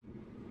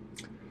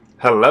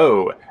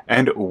Hello,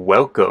 and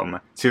welcome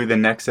to the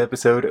next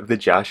episode of the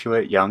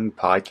Joshua Young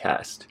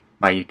Podcast.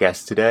 My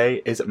guest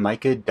today is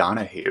Mica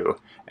Donohue,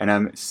 and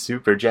I'm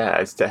super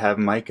jazzed to have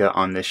Mica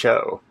on the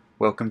show.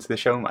 Welcome to the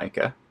show,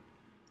 Mica.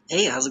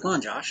 Hey, how's it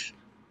going, Josh?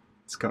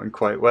 It's going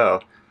quite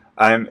well.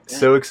 I'm Good.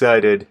 so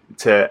excited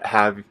to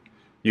have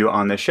you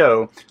on the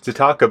show to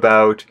talk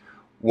about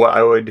what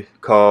I would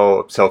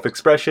call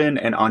self-expression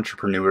and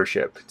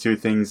entrepreneurship, two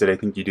things that I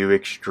think you do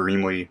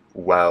extremely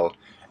well.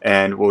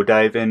 And we'll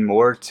dive in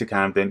more to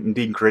kind of the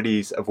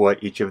nitty-gritties of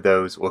what each of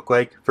those look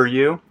like for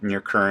you in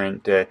your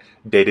current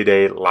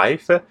day-to-day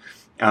life.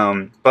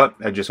 But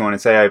I just want to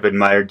say I've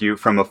admired you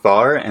from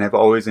afar, and I've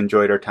always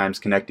enjoyed our times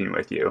connecting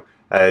with you,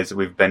 as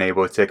we've been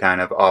able to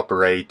kind of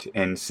operate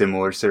in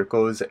similar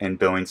circles in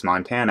Billings,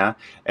 Montana,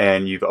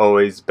 and you've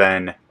always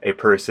been a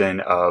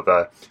person of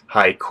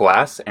high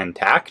class and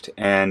tact,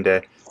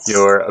 and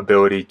your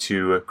ability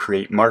to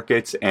create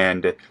markets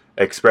and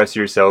express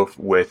yourself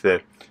with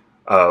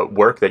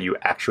work that you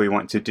actually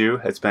want to do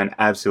has been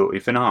absolutely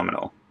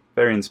phenomenal.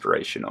 Very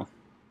inspirational.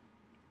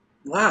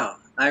 Wow,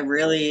 I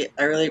really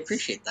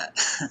appreciate that.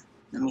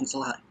 That means a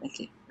lot.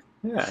 Thank you.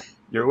 Yeah,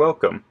 you're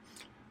welcome.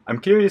 I'm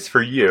curious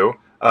for you,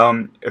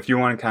 if you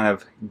want to kind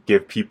of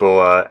give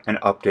people an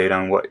update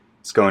on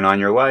what's going on in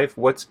your life,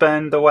 what's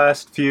been the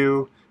last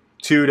few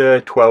 2 to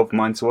 12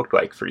 months looked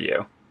like for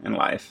you in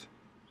life?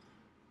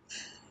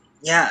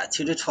 Yeah,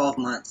 2 to 12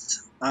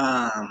 months.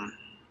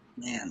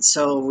 Man,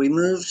 so we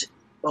moved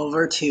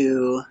over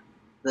to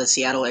the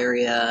Seattle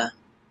area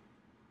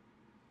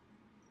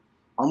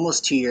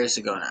almost 2 years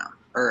ago now,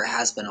 or it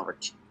has been over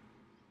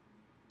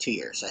 2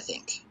 years, I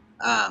think.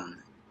 Um,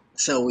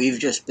 so we've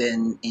just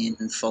been in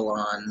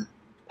full-on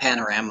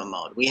panorama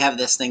mode. We have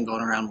this thing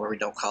going around where we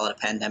don't call it a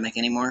pandemic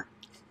anymore.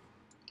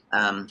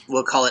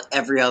 We'll call it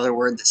every other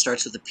word that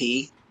starts with a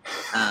P.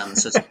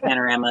 So it's a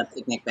panorama,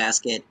 picnic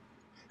basket,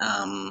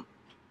 um,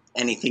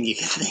 anything you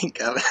can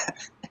think of.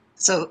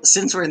 So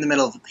since we're in the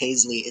middle of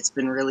Paisley, it's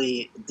been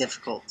really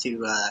difficult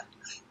to.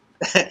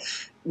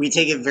 We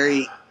take it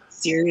very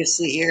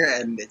seriously here,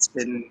 and it's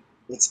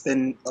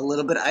been a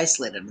little bit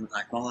isolated. I'm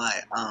not gonna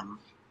lie.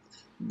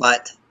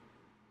 But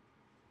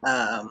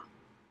um,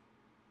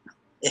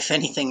 if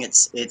anything,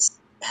 it's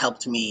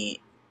helped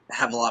me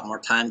have a lot more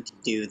time to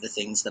do the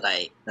things that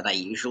I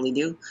usually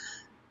do.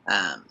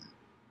 Um,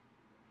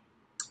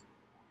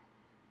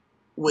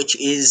 which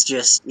is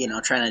just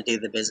trying to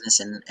do the business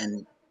and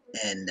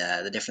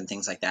the different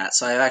things like that.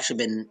 So I've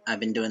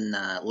been doing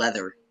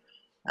leather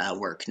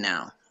work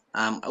now.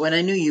 When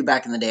I knew you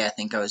back in the day, I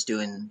think I was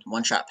doing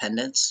one shot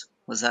pendants.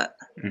 Was that?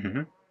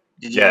 Hmm.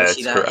 Did you Yeah, ever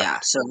see that's that? Yeah.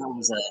 correct. So that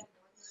was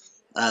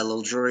a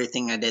little jewelry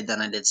thing I did.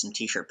 Then I did some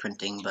t-shirt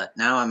printing, but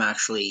now I'm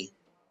actually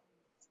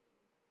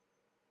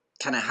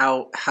kind of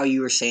how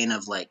you were saying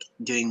of like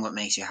doing what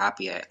makes you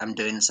happy. I'm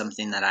doing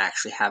something that I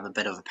actually have a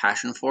bit of a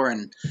passion for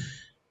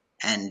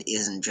and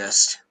isn't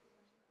just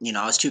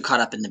I was too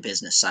caught up in the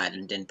business side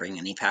and didn't bring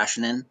any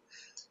passion in.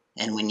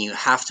 And when you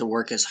have to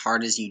work as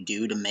hard as you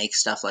do to make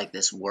stuff like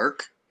this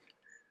work,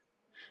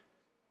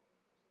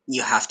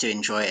 you have to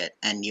enjoy it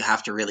and you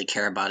have to really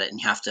care about it and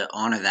you have to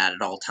honor that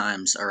at all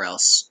times, or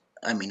else,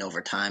 I mean,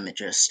 over time, it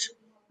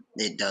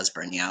does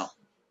burn you out.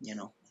 I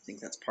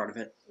think that's part of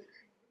it.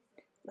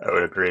 I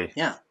would agree.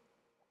 Yeah.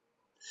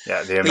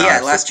 Yeah, the But amount yeah,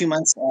 of... last 2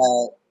 months,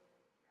 go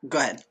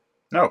ahead.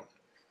 No,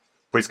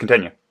 please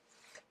continue.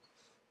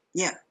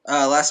 Yeah.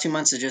 Last 2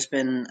 months has just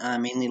been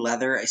mainly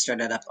leather. I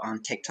started up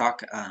on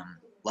TikTok,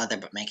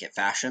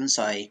 Leather.ButMakeItFashion.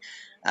 So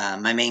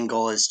my main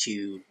goal is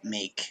to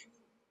make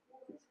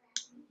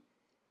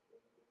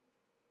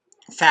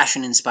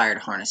fashion inspired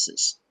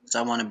harnesses. So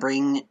I want to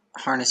bring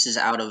harnesses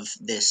out of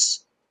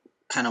this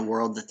kind of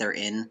world that they're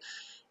in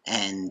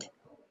and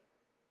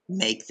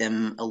make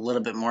them a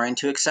little bit more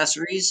into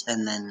accessories.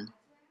 And then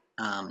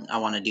I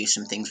want to do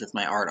some things with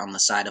my art on the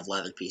side of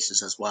leather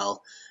pieces as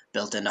well,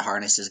 built into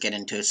harnesses, get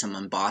into some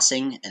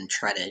embossing, and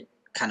try to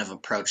kind of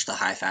approach the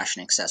high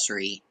fashion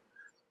accessory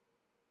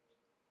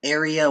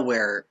area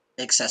where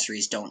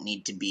accessories don't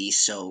need to be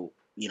so,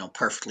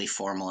 perfectly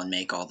formal and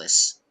make all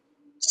this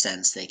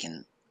sense. They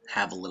can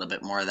have a little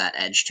bit more of that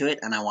edge to it.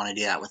 And I want to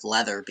do that with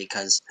leather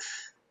because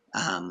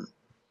um,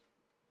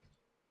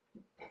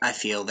 I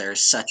feel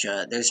there's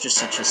just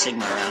such a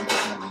stigma around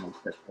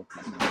it.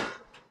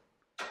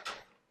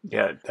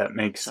 Yeah, that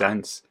makes So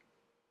sense.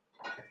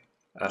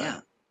 Uh, yeah,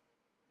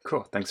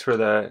 cool. Thanks for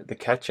the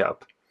catch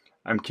up.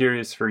 I'm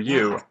curious for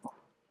yeah,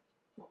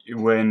 you,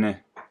 when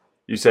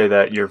you say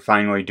that you're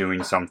finally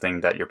doing something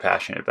that you're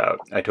passionate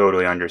about. I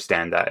totally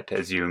understand that.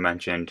 As you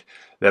mentioned,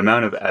 the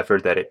amount of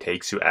effort that it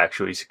takes to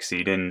actually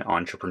succeed in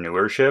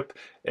entrepreneurship,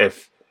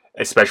 if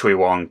especially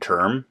long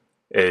term,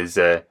 is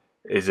an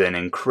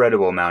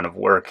incredible amount of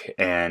work.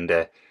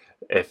 And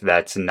if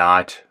that's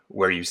not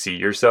where you see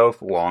yourself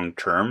long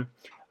term,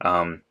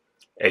 um,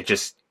 it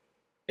just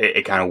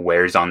it kind of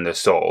wears on the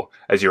soul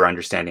as you're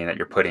understanding that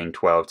you're putting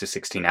 12 to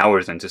 16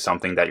 hours into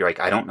something that you're like,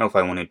 I don't know if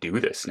I want to do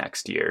this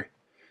next year.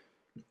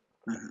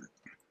 mhm.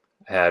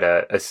 I had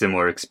a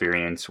similar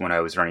experience when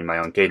I was running my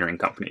own catering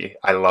company.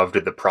 I loved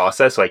the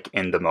process, like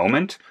in the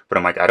moment, but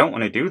I'm like, I don't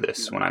want to do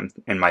this when I'm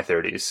in my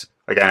 30s.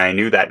 Like, and I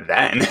knew that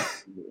then. uh,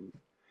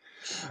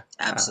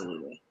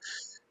 Absolutely.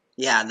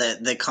 Yeah,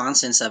 the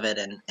constants of it,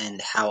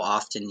 and how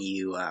often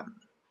you are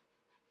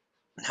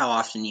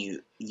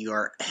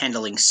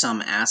handling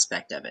some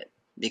aspect of it,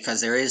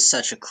 because there's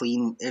such a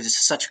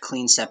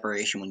clean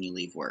separation when you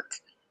leave work.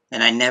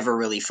 And I never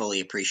really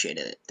fully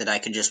appreciated it, that I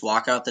could just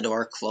walk out the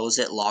door, close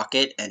it, lock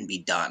it, and be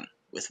done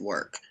with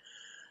work.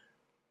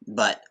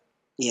 But,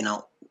 you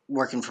know,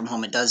 working from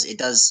home, it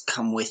does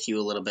come with you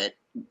a little bit,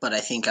 but I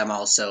think I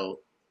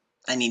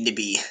need to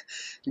be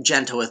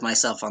gentle with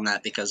myself on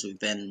that, because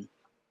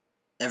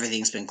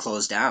everything's been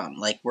closed down.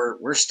 Like,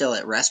 we're still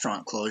at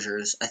restaurant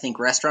closures. I think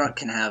restaurant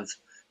can have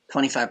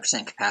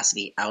 25%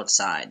 capacity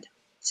outside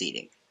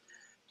seating.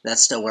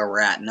 That's still where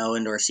we're at. No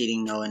indoor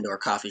seating, no indoor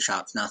coffee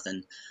shops,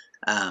 nothing.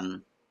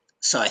 Um,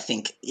 so I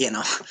think,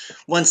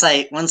 once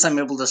I'm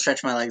able to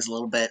stretch my legs a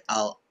little bit,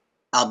 I'll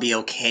be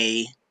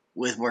okay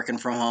with working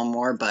from home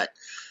more.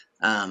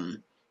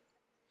 Um,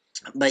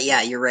 but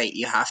yeah, you're right.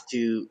 You have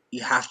to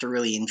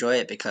really enjoy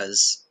it,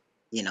 because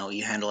you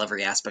handle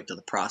every aspect of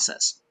the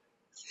process.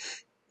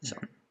 So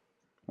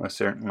well,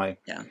 certainly.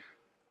 yeah.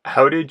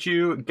 How did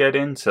you get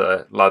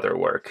into leather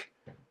work?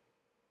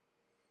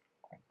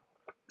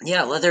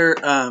 Yeah, leather.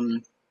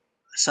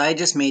 So I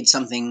just made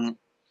something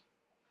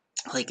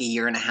like a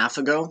year and a half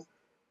ago,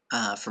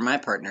 for my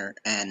partner,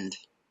 and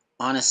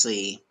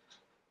honestly,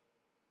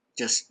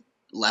 just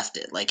left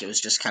it. Like, it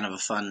was just kind of a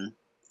fun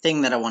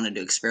thing that I wanted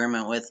to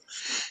experiment with,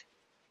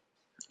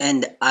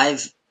 and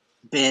I've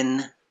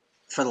been,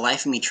 for the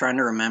life of me, trying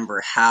to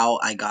remember how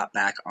I got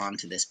back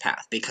onto this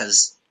path,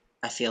 because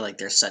I feel like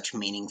there's such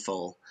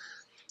meaningful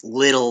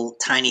little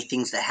tiny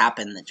things that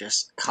happen that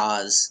just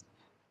cause,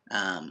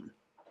 um,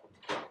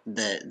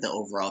 the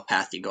overall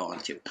path you go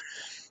onto.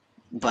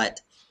 But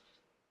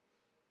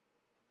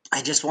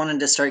I just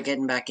wanted to start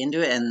getting back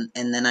into it, and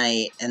then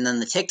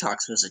the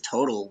TikToks was a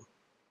totally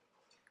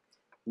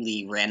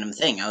random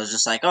thing. I was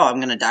just like, oh, I'm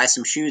gonna dye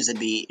some shoes. It'd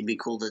be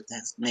cool to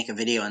make a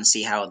video and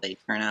see how they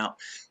turn out,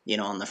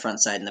 on the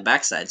front side and the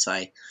back side. So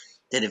I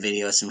did a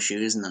video of some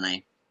shoes, and then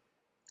I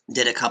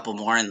did a couple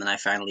more, and then I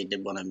finally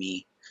did one of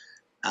me,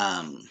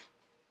 um,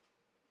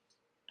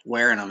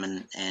 wearing them,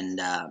 and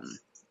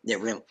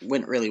it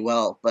went really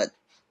well. But,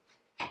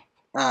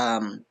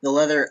 the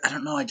leather, I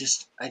don't know. I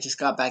just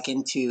got back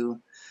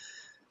into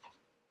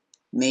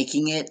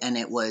making it, and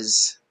it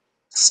was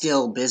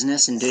still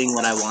business and doing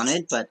what I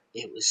wanted, but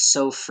it was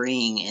so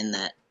freeing in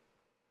that,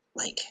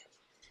 like,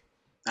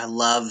 I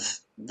love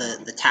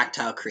the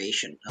tactile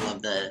creation. I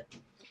love the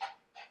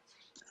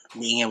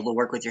being able to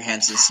work with your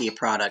hands and see a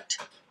product,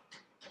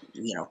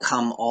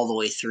 come all the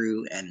way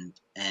through, and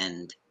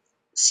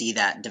see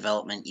that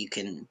development. You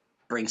can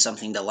bring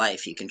something to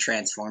life. You can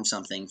transform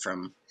something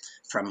from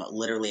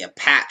literally a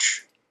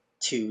patch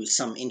to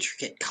some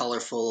intricate,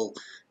 colorful,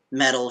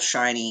 metal,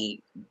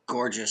 shiny,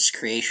 gorgeous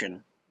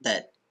creation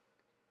that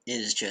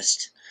is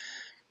just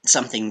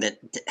something that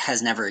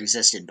has never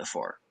existed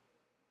before.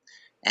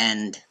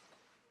 And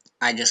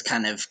I just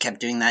kind of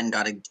kept doing that and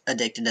got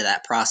addicted to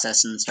that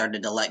process, and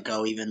started to let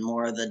go even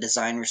more of the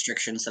design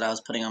restrictions that I was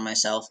putting on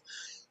myself,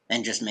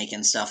 and just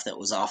making stuff that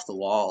was off the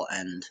wall.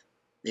 And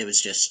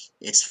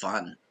it's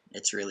fun.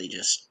 It's really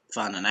just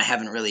fun. And I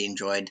haven't really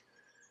enjoyed,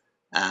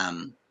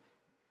 um,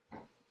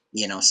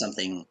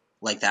 something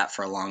like that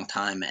for a long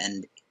time.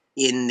 And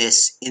in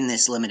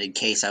this limited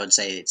case, I would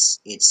say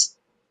it's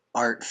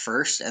art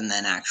first, and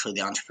then actually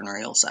the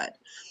entrepreneurial side.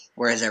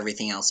 Whereas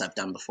everything else I've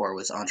done before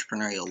was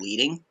entrepreneurial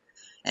leading,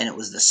 and it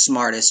was the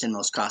smartest and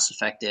most cost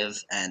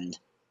effective, and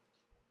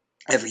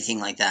everything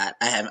like that.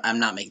 I'm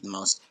not making the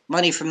most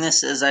money from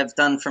this as I've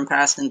done from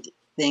past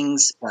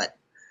things, but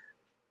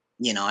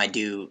I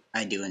do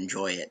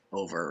enjoy it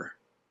over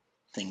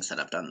things that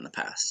I've done in the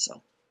past.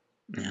 So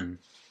yeah. Mhm.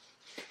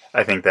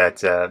 I think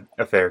that's a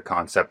fair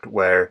concept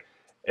where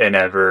in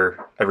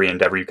every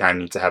endeavor you kind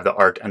of need to have the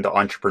art and the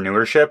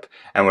entrepreneurship,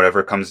 and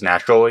whatever comes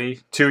naturally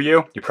to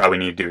you, you probably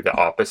need to do the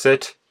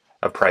opposite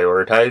of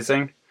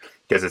prioritizing.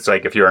 Because it's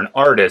like if you're an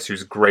artist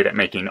who's great at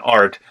making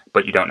art,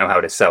 but you don't know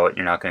how to sell it,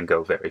 you're not going to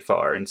go very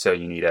far. And so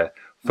you need to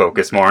Mhm.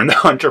 focus more on the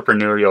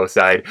entrepreneurial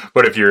side.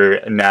 But if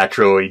you're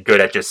naturally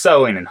good at just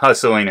selling and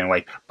hustling and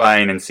like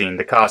buying and seeing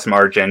the cost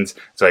margins,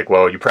 it's like,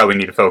 well, you probably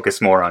need to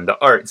focus more on the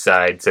art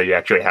side so you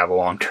actually have a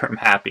long term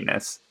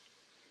happiness.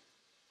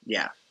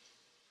 Yeah,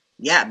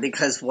 yeah.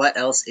 Because what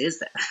else is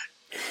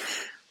there?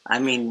 I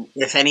mean,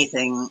 if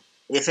anything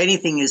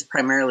is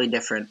primarily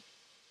different,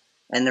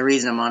 and the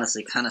reason I'm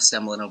honestly kind of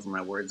stumbling over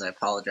my words, I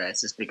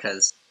apologize, is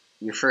because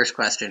your first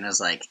question is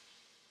like,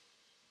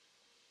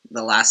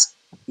 the last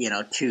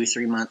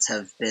 2-3 months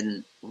have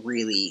been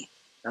really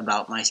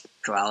about my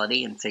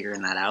spirituality and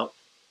figuring that out.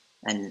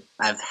 And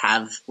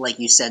have, like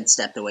you said,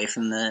 stepped away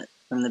from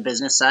the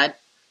business side.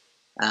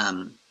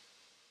 Um,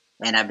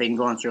 and I've been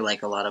going through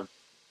like a lot of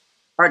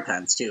hard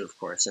times too, of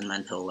course, and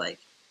mental, like,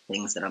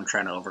 things that I'm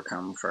trying to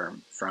overcome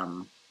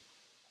from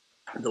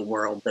the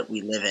world that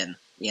we live in,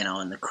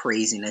 and the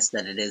craziness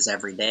that it is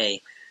every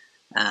day.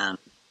 Um,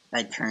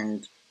 I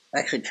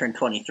actually turned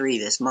 23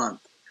 this month,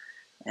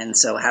 and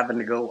so having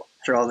to go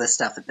through all this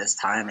stuff at this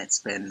time, it's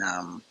been,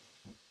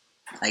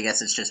 I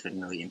guess it's just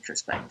been really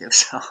introspective.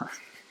 So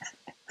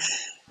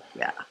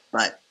yeah,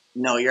 but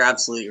no, you're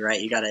absolutely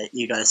right. You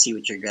gotta see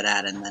what you're good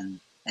at, and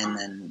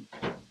then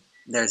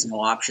there's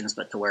no options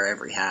but to wear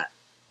every hat,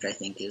 which I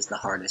think is the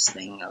hardest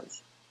thing of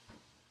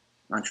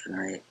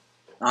entrepreneurial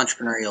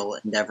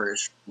entrepreneurial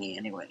endeavors for me,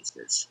 anyways.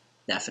 Is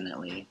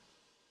definitely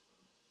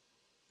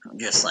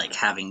just like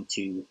having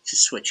to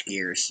switch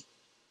gears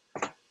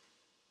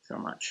so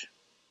much.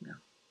 Yeah.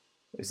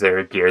 Is there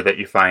a gear that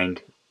you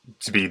find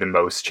to be the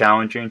most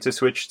challenging to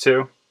switch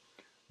to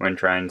when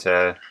trying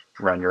to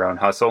run your own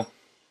hustle?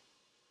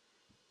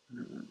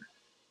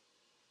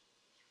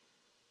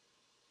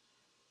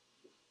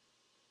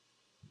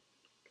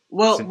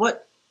 Well, So,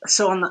 what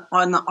so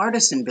on the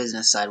artist and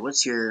business side,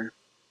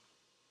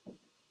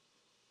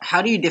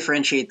 how do you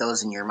differentiate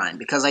those in your mind?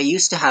 Because I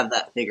used to have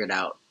that figured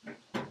out,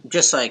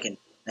 just so I can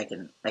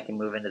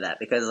move into that,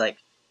 because like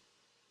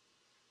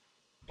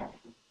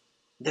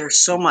there's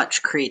so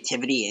much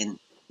creativity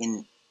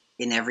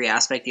in every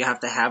aspect you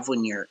have to have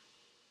when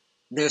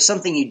there's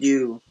something you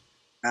do.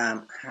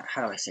 How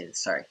do I say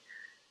this? Sorry.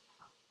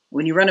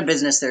 When you run a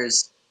business,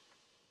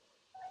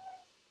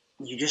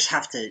 you just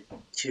have to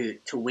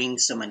wing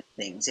so many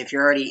things. If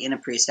you're already in a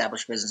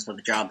pre-established business with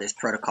a job, there's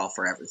protocol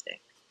for everything.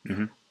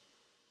 mm-hmm.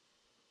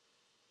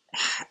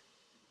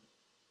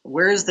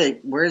 Where's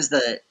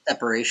the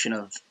separation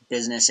of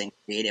business and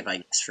creative, I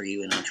guess, for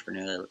you in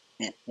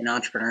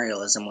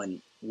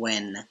entrepreneurialism,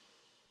 when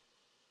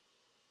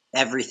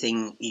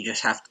everything, you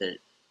just have to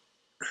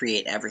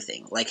create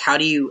everything? Like, how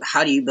do you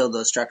build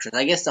those structures?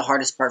 I guess the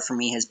hardest part for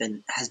me has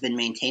been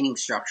maintaining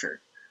structure,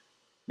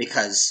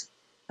 because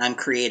I'm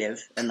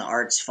creative and the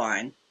art's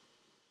fine,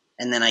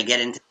 and then I get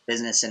into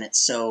business and it's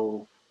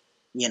so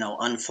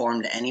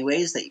unformed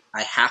anyways that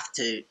I have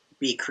to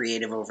be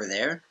creative over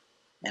there,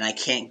 and I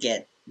can't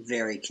get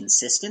very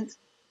consistent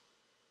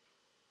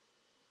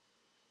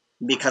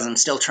because I'm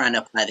still trying to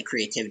apply the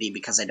creativity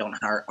because I don't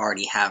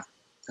already have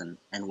and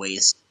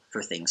ways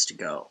for things to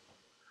go.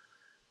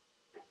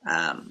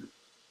 Um,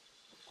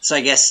 so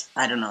I guess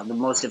I don't know. The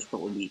most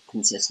difficult would be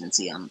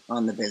consistency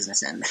on the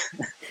business end.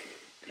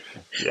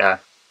 Yeah,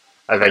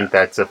 I Yeah, think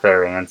that's a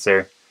fair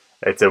answer.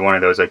 It's one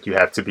of those, like, you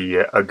have to be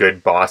a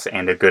good boss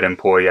and a good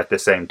employee at the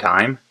same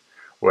time,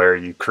 where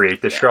you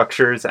create the yeah,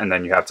 structures and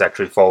then you have to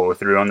actually follow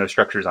through on those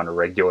structures on a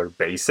regular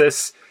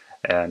basis.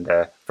 And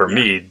for yeah,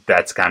 me,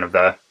 that's kind of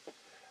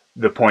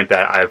the point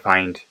that I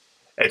find.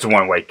 It's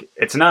one, like,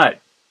 it's not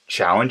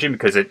challenging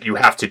because you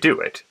have to do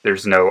it.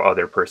 There's no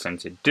other person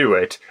to do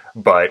it,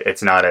 but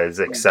it's not as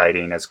yeah,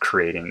 exciting as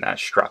creating that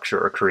structure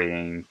or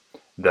creating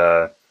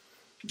the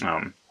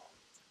um,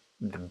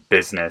 the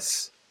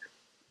business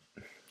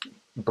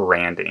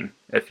branding,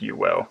 if you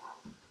will.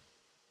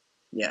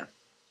 yeah.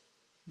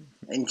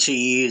 And so you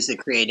use the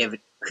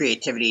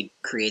creativity to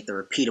create the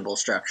repeatable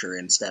structure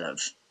instead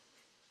of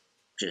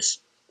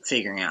just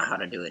figuring out how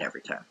to do it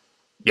every time.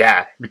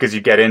 Yeah, because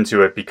you get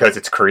into it because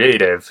it's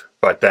creative,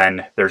 but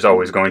then there's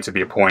always Mhm. going to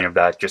be a point of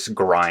that just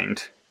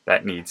grind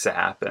that needs to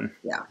happen.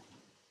 Yeah,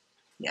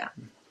 yeah.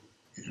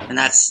 And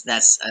that's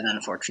an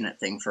unfortunate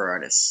thing for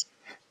artists,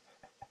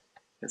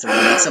 because we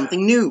need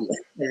something new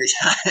every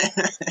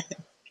time.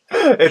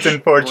 It's Avoid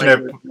unfortunate.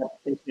 the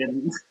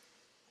repetition.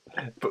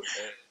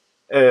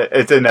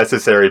 It's a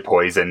necessary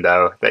poison,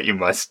 though, that you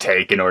must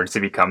take in order to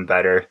become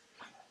better.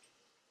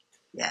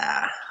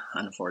 Yeah,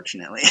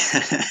 unfortunately.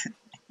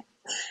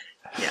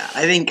 Yeah,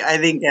 I think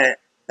a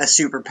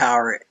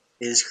superpower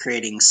is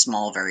creating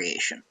small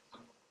variation.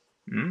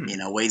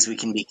 Mm. Ways we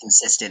can be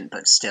consistent,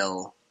 but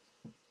still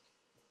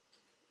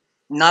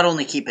not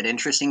only keep it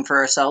interesting for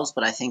ourselves,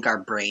 but I think our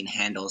brain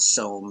handles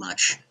so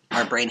much.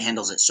 Our brain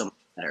handles it so much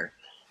better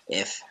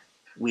if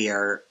we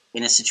are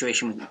in a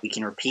situation we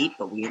can repeat,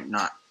 but we're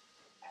not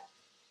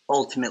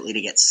ultimately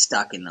to get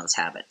stuck in those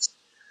habits.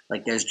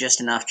 Like, there's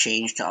just enough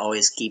change to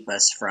always keep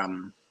us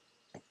from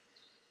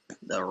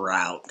the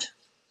route,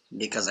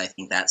 because I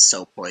think that's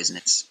so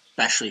poisonous,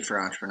 especially for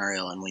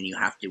entrepreneurial, and when you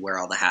have to wear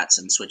all the hats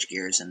and switch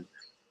gears, and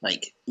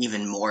like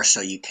even more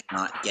so, you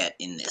cannot get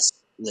in this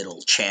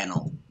little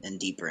channel and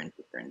deeper and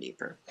deeper and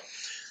deeper.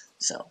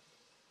 So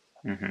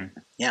hmm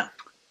yeah,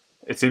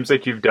 It seems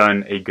like you've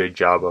done a good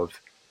job of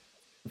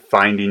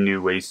finding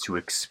new ways to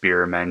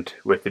experiment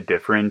with the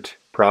different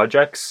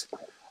projects.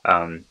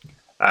 Um,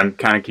 I'm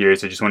kind of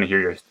curious. I just want to hear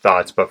your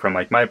thoughts. But from,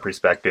 like, my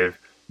perspective,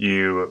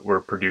 you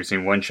were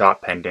producing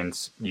one-shot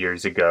pendants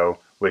years ago,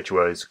 which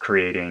was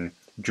creating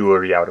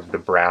jewelry out of the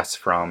brass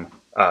from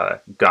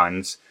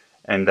guns,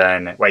 and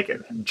then, like, a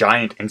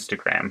giant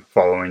Instagram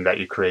following that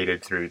you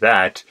created through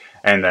that,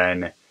 and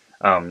then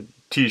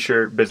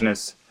T-shirt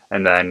business.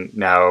 And then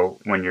now,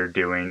 when you're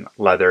doing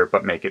leather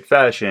but make it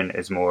fashion,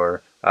 is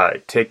more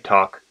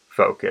TikTok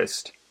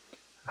focused.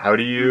 How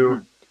do you hmm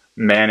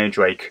manage,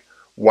 like,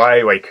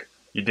 why, like,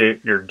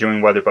 you're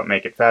doing leather but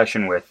make it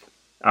fashion with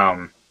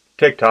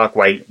TikTok,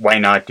 why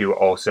not do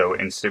also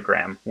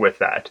Instagram with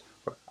that?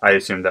 I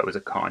assume that was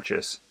a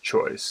conscious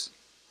choice.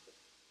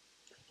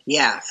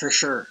 Yeah, for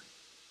sure.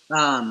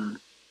 Um,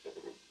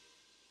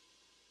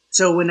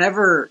 so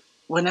whenever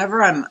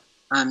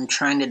I'm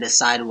trying to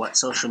decide what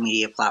social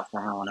media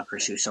platform I want to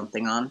pursue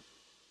something on,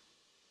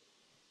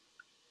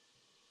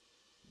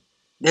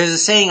 there's a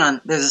saying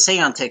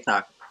on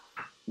TikTok,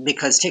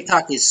 because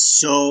TikTok is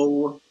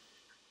so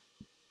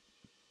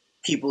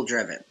people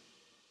driven.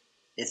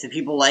 If the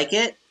people like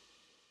it,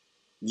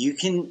 you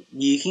can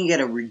get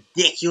a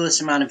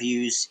ridiculous amount of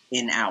views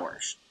in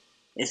hours.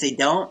 If they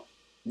don't,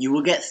 you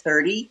will get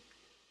 30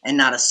 and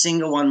not a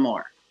single one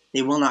more.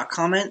 They will not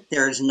comment.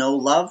 There is no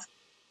love.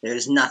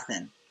 There's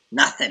nothing.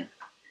 Nothing.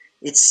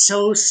 It's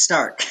so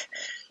stark.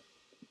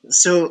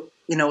 So,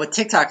 with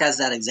TikTok as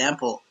that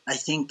example, I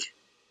think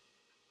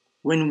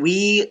when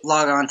we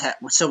log on to,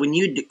 so when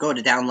you go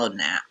to download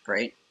an app,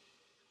 right?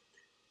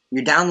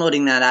 You're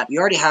downloading that app. You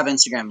already have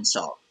Instagram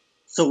installed.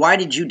 So why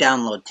did you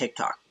download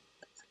TikTok?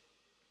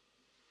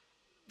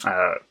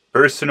 Uh,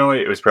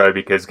 Personally, it was probably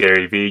because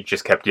Gary Vee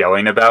just kept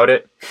yelling about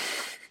it.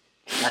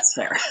 That's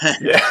fair.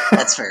 Yeah.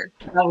 That's fair.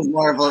 That was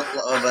more of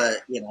a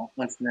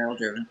entrepreneurial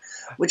driven,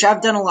 which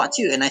I've done a lot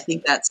too, and I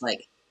think that's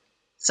like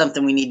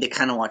something we need to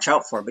kind of watch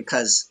out for,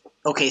 because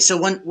okay, so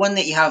one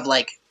that you have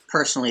like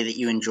personally that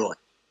you enjoy.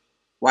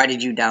 Why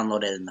did you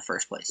download it in the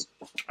first place?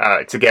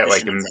 To get Just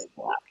like an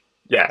example.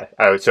 yeah,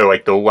 so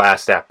like the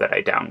last app that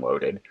I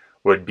downloaded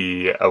would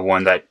be a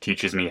one that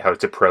teaches me how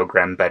to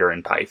program better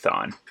in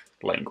Python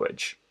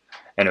language.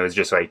 And it was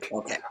just like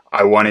Okay.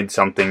 I wanted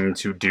something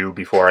to do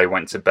before I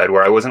went to bed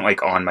where I wasn't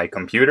like on my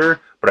computer,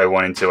 but I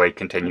wanted to like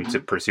continue to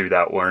pursue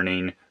that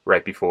learning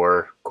right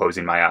before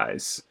closing my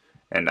eyes.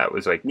 And that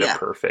was like the Yeah.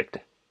 perfect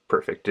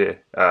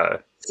So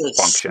it's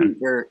function.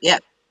 super. Yeah,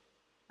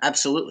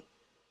 absolutely.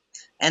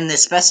 And the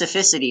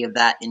specificity of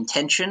that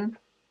intention,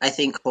 I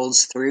think,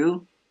 holds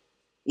through,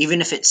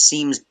 even if it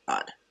seems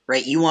odd,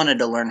 right? You wanted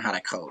to learn how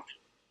to code,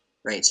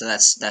 right? So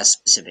that's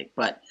specific,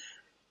 but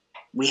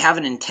we have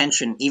an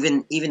intention,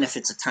 even if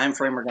it's a time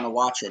frame we're going to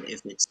watch it,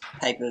 if it's the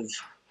type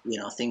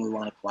of thing we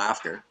want to go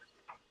after.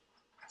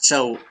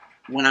 So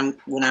when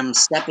I'm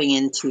stepping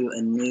into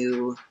a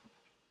new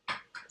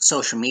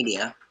social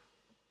media,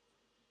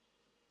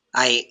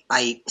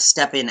 I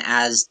step in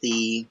as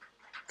the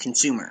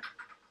consumer.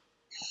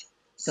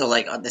 So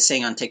like the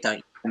saying on TikTok,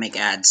 you make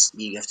ads,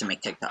 you have to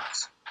make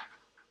TikToks.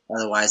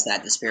 Otherwise,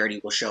 that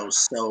disparity will show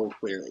so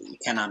clearly. You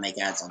cannot make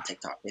ads on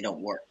TikTok; they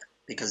don't work,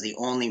 because the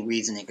only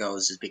reason it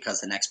goes is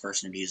because the next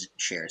person views it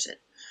and shares it.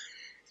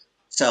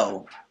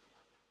 So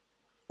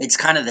it's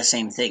kind of the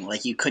same thing.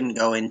 Like you couldn't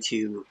go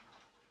into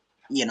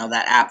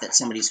that app that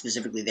somebody's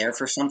specifically there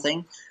for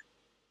something,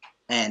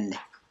 and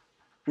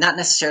not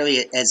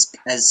necessarily as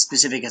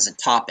specific as a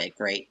topic,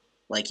 right?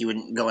 Like you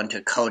wouldn't go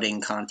into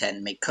coding content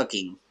and make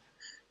cooking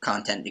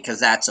content, because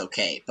that's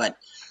okay. But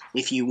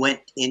if you went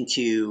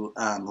into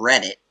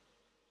Reddit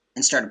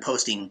and started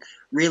posting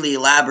really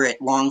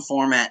elaborate long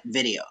format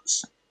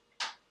videos,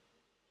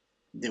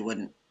 they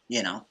wouldn't.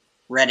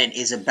 Reddit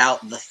is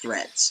about the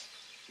threads.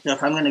 So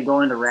if I'm going to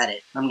go into Reddit,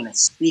 I'm going to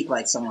speak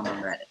like someone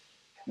on Reddit.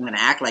 I'm going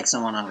to act like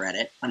someone on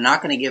Reddit. I'm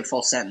not going to give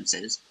full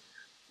sentences.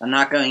 I'm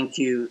not going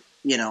to,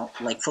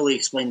 like fully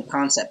explain the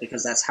concept,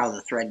 because that's how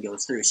the thread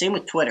goes through. Same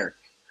with Twitter.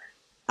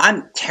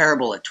 I'm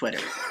terrible at Twitter,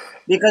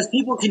 because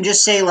people can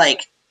just say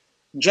like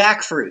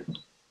jackfruit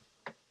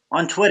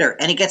on Twitter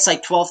and it gets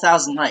like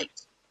 12,000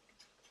 likes.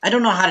 I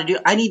don't know how to do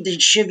it. I need to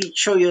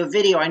show you a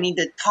video. I need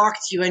to talk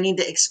to you. I need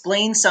to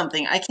explain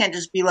something. I can't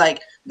just be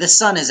like, the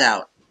sun is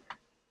out,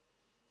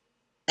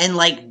 and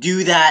like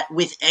do that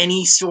with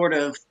any sort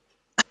of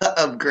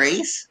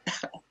grace,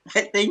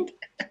 I think.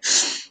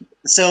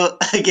 So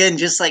again,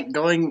 just like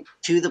going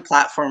to the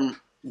platform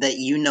that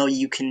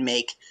you can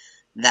make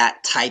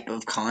that type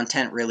of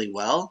content really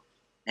well,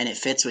 and it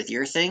fits with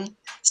your thing.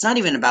 It's not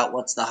even about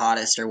what's the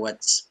hottest or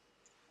what's,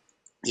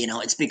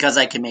 it's because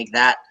I can make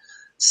that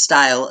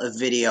style of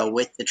video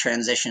with the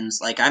transitions.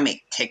 Like I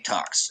make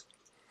TikToks.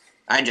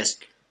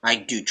 I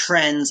do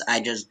trends. I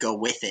just go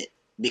with it,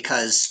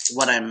 because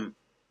what I'm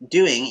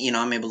doing,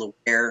 I'm able to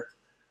wear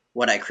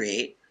what I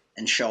create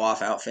and show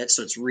off outfits.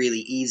 So it's really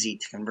easy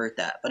to convert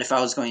that. But if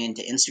I was going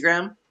into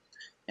Instagram,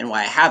 and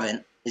why I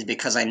haven't is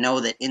because I know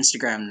that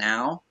Instagram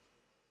now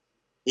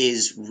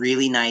is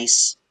really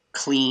nice,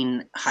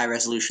 clean, high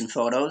resolution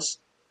photos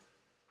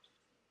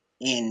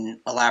in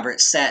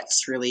elaborate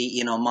sets,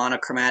 really,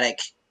 monochromatic,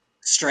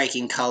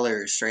 striking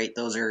colors, right?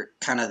 Those are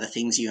kind of the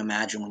things you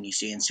imagine when you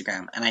see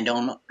Instagram. And I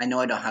know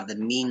I don't have the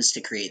means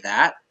to create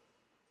that.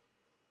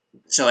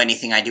 So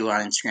anything I do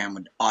on Instagram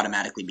would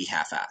automatically be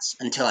half-ass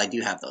until I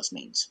do have those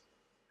means.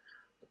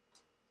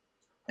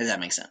 If that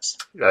makes sense.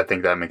 I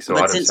think that makes a But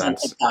lot of since on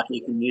sense. TikTok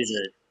you can use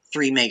a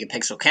 3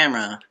 megapixel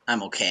camera,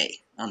 I'm okay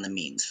on the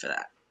means for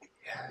that.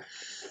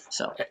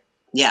 So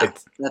yeah,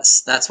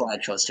 It's that's why I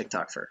chose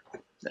TikTok for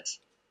this.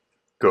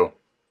 cool.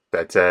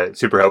 That's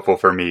super helpful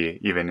for me,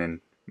 even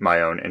in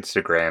my own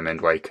Instagram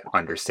and like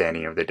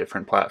understanding of the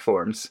different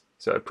platforms.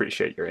 So I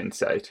appreciate your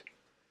insight.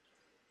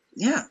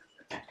 Yeah.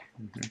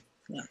 Mm-hmm.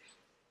 Yeah.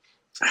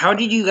 How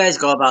did you guys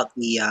go about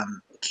the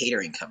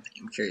catering company?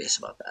 I'm curious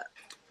about that.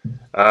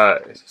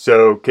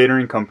 So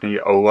catering company,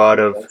 a lot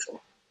And of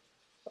social.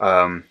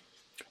 um,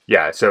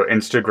 yeah. So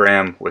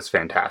Instagram was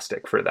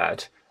fantastic for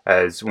that.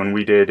 As when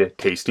we did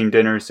tasting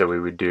dinners, so we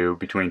would do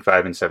between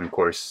 5 and 7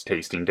 course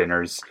tasting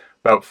dinners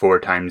about 4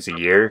 times a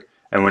year.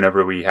 And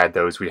whenever we had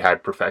those, we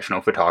had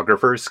professional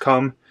photographers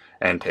come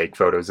and take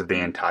photos of the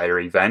entire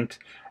event,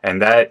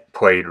 and that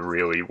played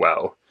really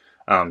well.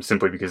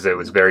 Simply because it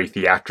was very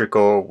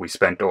theatrical. We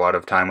spent a lot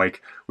of time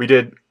like we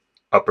did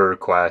upper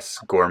class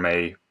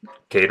gourmet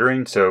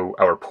catering, so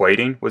our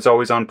plating was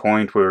always on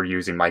point. We were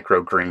using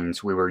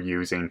microgreens, we were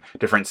using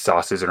different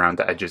sauces around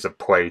the edges of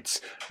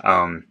plates.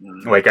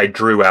 Like I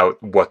drew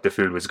out what the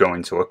food was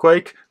going to look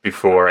like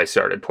before I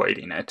started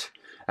plating it.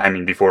 I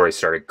mean, before I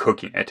started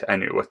cooking it, I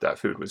knew what that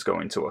food was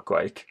going to look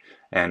like.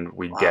 And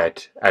we'd Wow.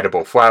 get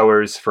edible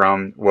flowers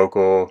from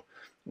local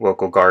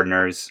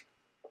gardeners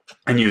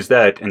and use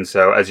that. And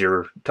so, as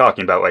you're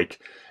talking about, like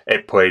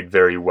it played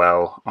very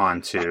well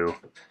onto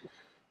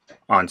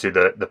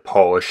the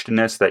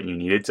polishedness that you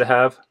needed to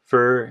have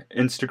for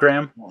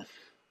Instagram.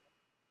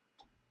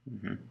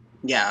 Mm-hmm.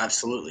 Yeah,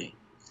 absolutely.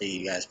 So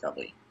you guys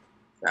probably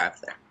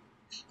thrived there.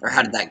 Or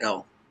how did that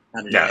go?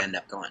 How did it Yeah, end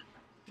up going?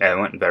 yeah, it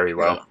went very Very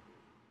well. well.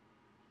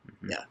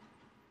 Mm-hmm. Yeah.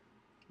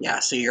 Yeah,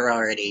 so you're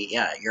already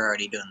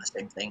doing the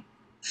same thing.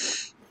 I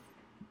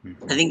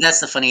Mm-hmm. think that's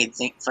the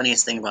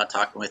funniest thing about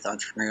talking with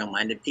entrepreneurial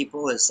minded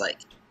people is like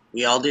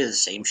we all do the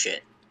same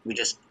shit. We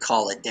just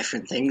call it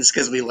different things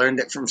because we learned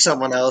it from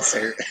someone else,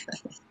 or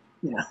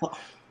you know.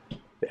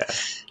 Yeah,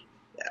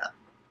 Yeah,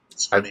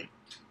 it's I funny.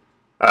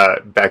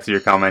 back to your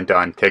comment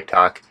on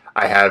TikTok.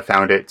 I have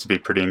found it to be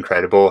pretty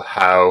incredible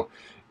how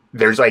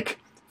there's like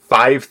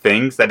 5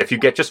 things that if you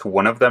get just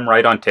one of them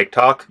right on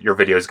TikTok, your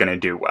video is going to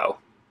do well.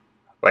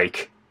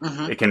 Like,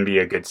 Hmm. it can be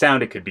a good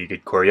sound, it could be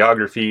good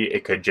choreography,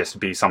 it could just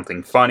be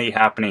something funny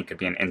happening, it could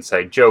be an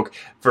inside joke.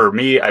 For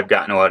me, I've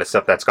gotten a lot of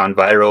stuff that's gone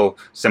viral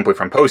simply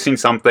from posting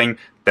something,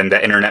 then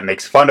the internet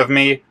makes fun of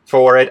me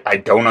for it. I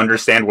don't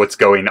understand what's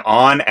going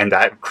on, and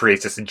that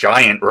creates this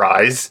giant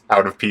rise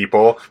out of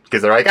people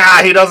because they're like,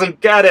 he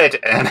doesn't get it.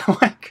 And I'm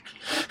like,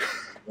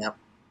 Yep.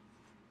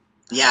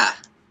 Yeah.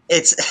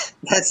 It's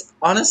that's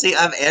honestly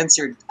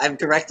I've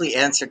directly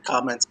answered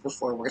comments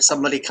before where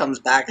somebody comes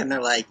back and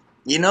they're like,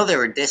 they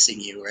were dissing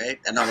you, right?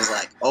 And I was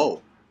like,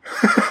 oh,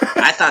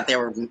 I thought they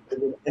were,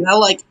 and they'll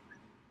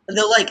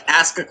like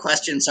ask a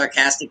question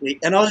sarcastically,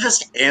 and I'll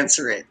just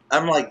answer it.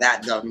 I'm like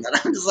that dumb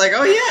that I'm just like,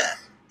 oh yeah,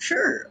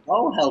 sure,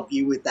 I'll help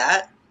you with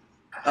that.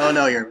 Oh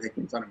no, you're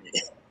making fun of me.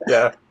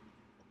 yeah,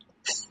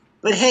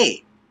 But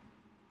hey,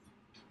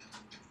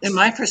 in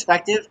my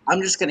perspective,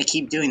 I'm just gonna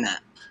keep doing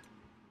that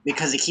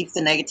because it keeps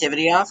the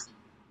negativity off.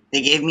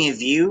 They gave me a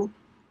view,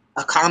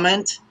 a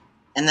comment,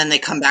 and then they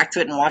come back to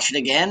it and watch it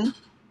again.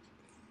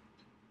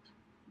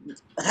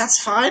 That's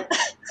fine.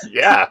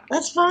 yeah,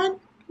 That's fine.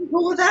 I'm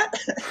cool with that.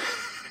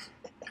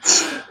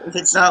 If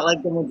it's not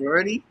like the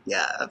majority,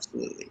 yeah,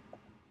 absolutely.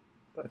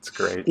 that's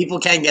great. People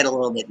can get a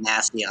little bit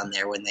nasty on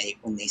there when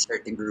they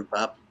start to group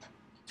up,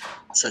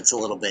 so it's a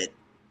little bit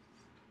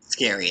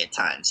scary at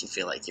times. You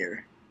feel like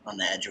you're on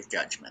the edge of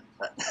judgment,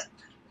 but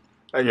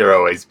You're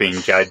always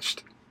being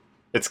judged.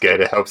 It's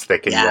good, it helps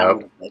thicken you yeah,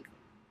 up.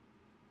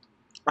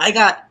 I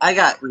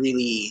got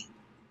really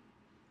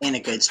in a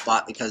good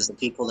spot because the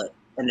people that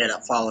ended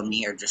up following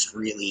me are just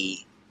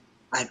really.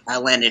 I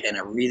landed in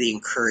a really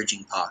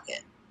encouraging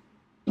pocket.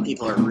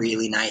 People are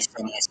really nice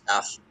to my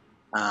stuff.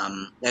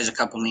 There's a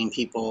couple mean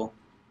people,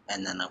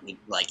 and then we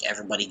like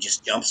everybody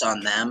just jumps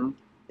on them.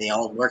 They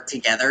all work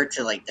together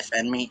to like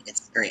defend me.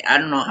 It's great. I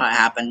don't know how it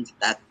happened.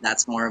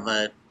 That's more of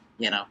a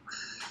you know.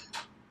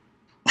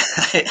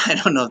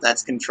 I don't know if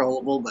that's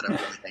controllable, but I'm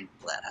really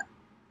thankful that happened.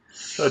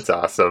 That's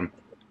awesome.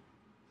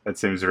 That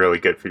seems really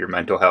good for your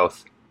mental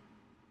health.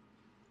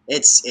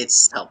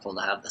 It's helpful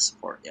to have the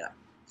support, yeah,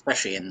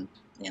 especially in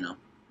a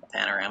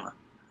panorama.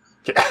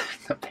 Yeah,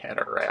 the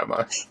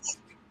panorama.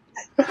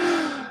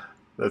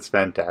 That's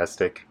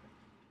fantastic.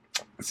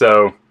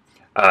 So,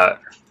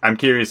 I'm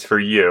curious for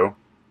you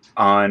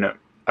on.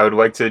 I would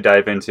like to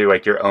dive into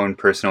like your own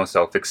personal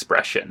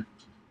self-expression.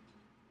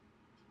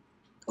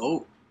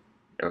 Oh,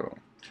 Oh.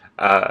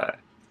 Uh,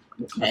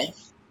 okay.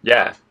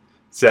 yeah.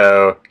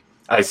 So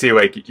I see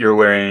like you're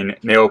wearing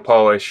nail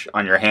polish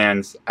on your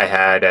hands. I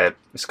had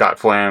Scott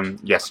Flam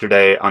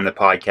yesterday on the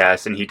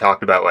podcast, and he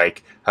talked about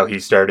like how he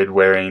started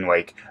wearing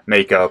like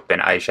makeup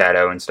and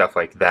eyeshadow and stuff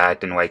like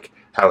that, and like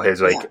how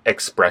his Yeah. like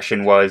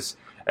expression was.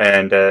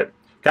 And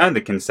kind of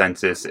the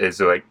consensus is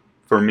like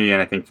for me,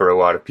 and I think for a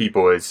lot of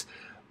people, is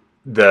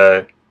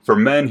the for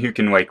men who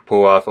can like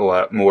pull off a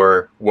lot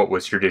more what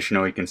was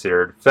traditionally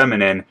considered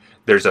feminine,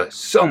 there's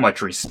so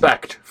much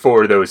respect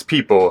for those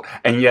people,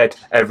 and yet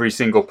every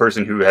single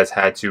person who has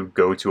had to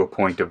go to a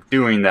point of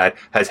doing that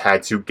has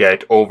had to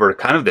get over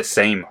kind of the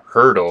same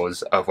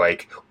hurdles of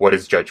like what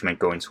is judgment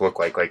going to look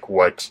like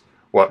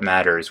what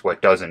matters,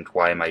 what doesn't,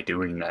 why am I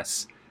doing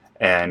this.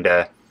 And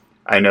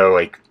I know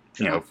like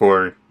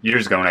for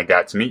years ago when I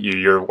got to meet you,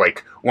 you're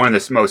like one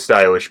of the most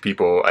stylish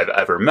people I've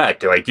ever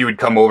met. Like you would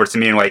come over to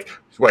me and like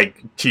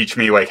teach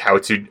me like how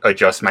to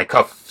adjust my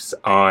cuffs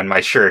on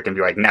my shirt and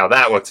be like, now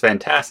that looks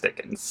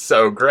fantastic and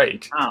so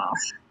great. Oh,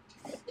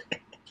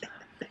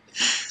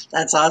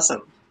 that's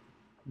awesome.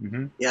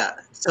 Mm-hmm. Yeah.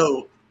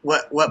 So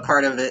what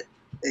part of it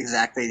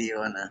exactly do you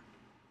wanna?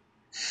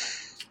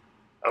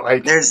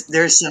 Like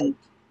There's some.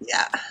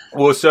 Yeah.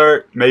 we'll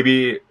start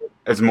maybe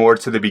as more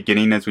to the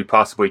beginning as we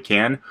possibly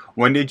can.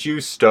 When did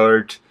you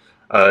start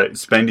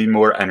spending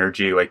more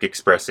energy like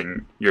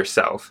expressing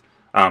yourself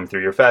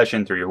through your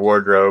fashion, through your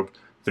wardrobe,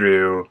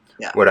 through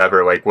Yeah.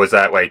 whatever? Like, was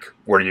that like,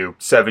 were you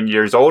 7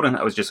 years old and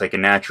that was just like a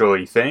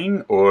naturally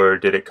thing, or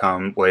did it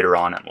come later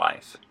on in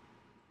life?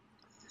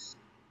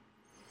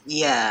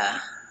 Yeah.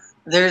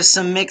 There's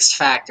some mixed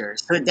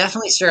factors. So it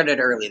definitely started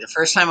early. The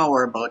first time I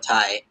wore a bow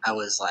tie, I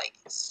was like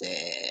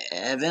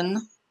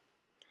 7.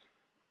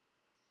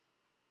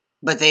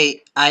 But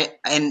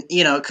and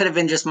it could have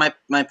been just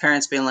my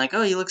parents being like,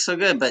 "Oh, you look so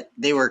good," but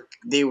they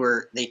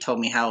told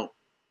me how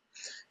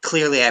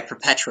clearly I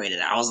perpetuated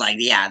it. I was like,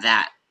 "Yeah,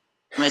 that."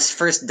 My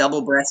first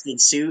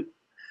double-breasted suit,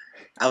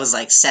 I was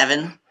like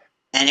 7,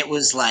 and it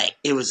was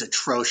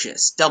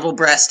atrocious.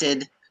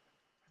 Double-breasted,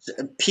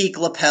 peak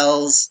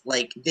lapels,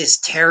 like this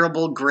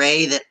terrible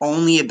gray that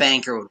only a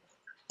banker would,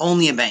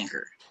 only a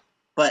banker.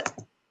 But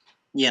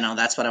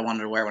that's what I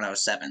wanted to wear when I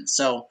was 7.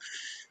 So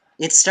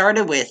it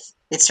started with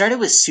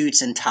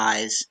suits and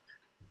ties,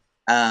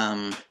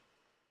 um,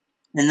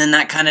 and then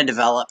that kind of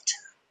developed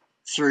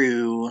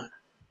through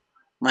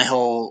my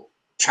whole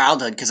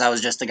childhood because I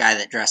was just the guy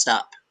that dressed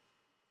up,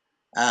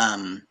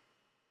 um,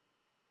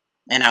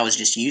 and I was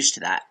just used to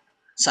that.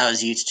 So I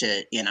was used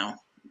to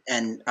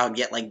and I would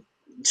get like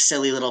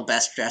silly little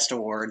best dressed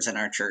awards in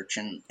our church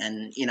and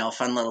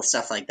fun little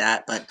stuff like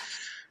that. But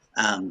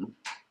um,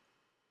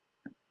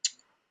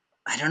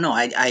 I don't know.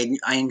 I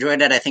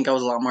enjoyed it. I think I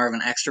was a lot more of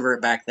an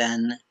extrovert back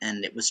then,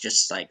 and it was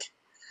just like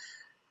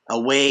a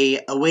way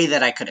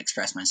that I could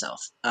express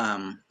myself.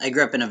 I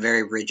grew up in a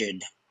very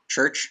rigid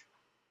church,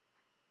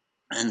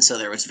 and so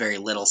there was very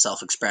little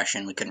self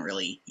expression. We couldn't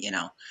really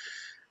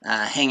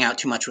hang out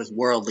too much with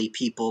worldly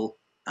people.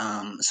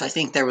 So I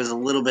think there was a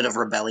little bit of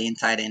rebellion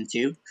tied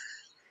into,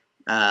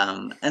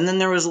 and then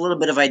there was a little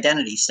bit of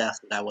identity stuff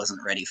that I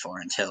wasn't ready for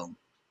until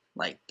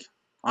like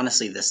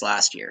honestly this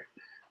last year.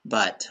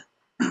 But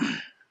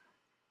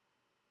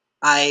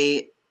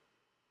I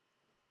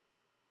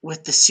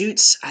with the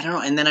suits, I don't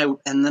know.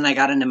 And then I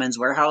got into Men's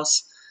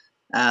Warehouse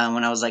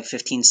when I was like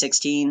 15,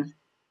 16.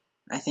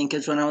 I think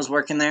is when I was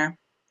working there,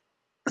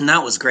 and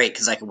that was great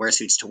because I could wear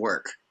suits to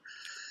work,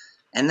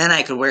 and then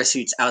I could wear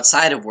suits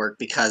outside of work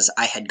because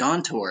I had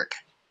gone to work,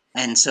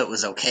 and so it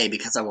was okay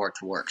because I wore it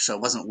to work, so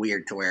it wasn't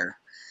weird to wear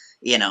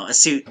a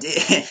suit.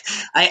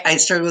 I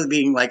struggled with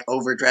being like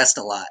overdressed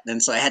a lot,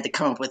 and so I had to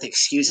come up with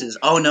excuses.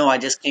 Oh no, I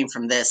just came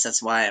from this.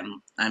 That's why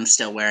I'm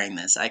still wearing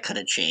this. I could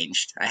have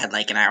changed. I had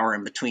like an hour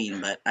in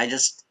between, but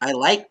I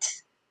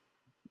liked.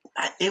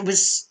 It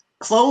was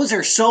clothes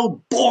are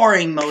so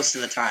boring most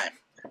of the time.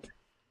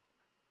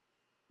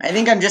 I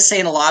think I'm just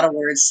saying a lot of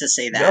words to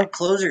say that No.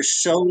 clothes are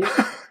so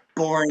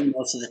boring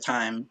most of the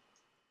time.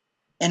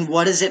 And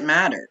what does it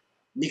matter?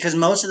 Because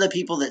most of the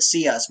people that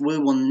see us, we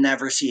will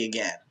never see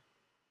again,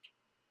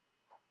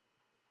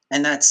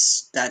 and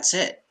that's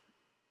it.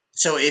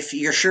 So if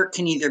your shirt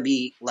can either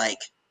be like,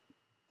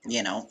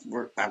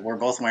 we're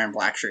both wearing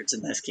black shirts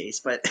in this case,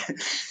 but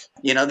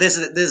this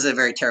is a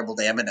very terrible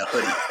day. I'm in a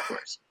hoodie, of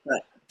course,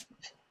 but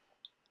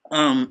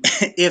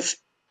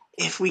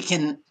if we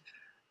can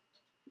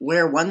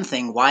wear one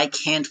thing, why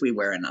can't we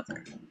wear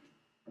another?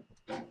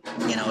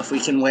 If we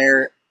can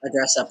wear a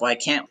dress up, why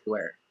can't we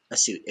wear a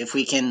suit? If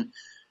we can,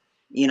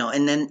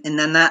 and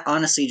then that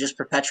honestly just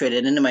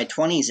perpetuated into my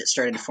 20s. It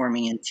started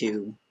forming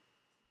into.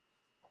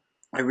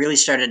 I really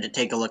started to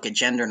take a look at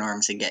gender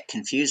norms and get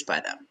confused by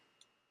them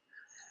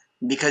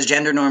because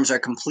gender norms are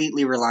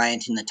completely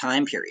reliant in the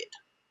time period,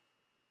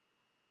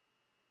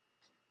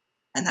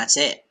 and that's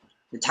it.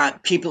 The time,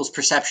 people's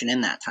perception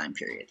in that time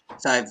period.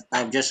 So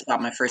I've just got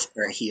my first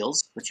pair of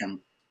heels, which I'm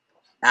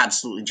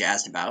absolutely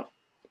jazzed about.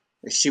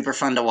 They're super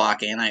fun to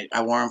walk in. I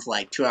wore them for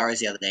like 2 hours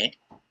the other day.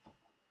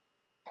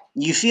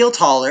 You feel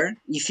taller.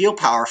 You feel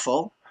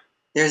powerful.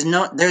 There's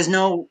no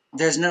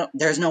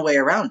way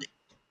around it.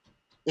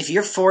 If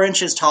you're 4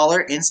 inches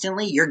taller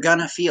instantly, you're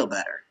gonna feel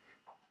better.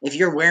 If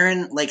you're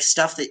wearing like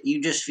stuff that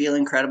you just feel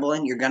incredible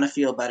in, you're gonna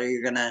feel better.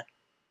 You're gonna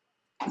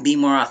be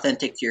more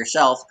authentic to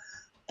yourself.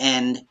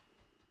 And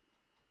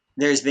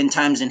there's been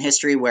times in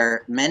history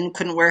where men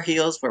couldn't wear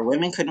heels, where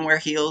women couldn't wear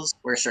heels,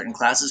 where certain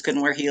classes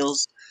couldn't wear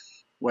heels,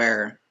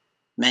 where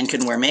men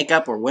couldn't wear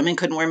makeup, or women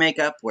couldn't wear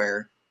makeup,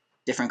 where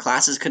different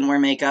classes couldn't wear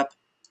makeup.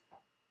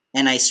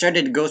 And I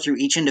started to go through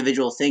each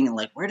individual thing and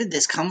like, where did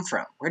this come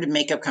from? Where did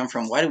makeup come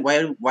from? Why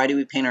do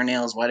we paint our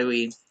nails? Why do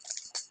we,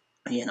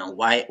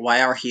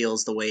 why are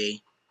heels the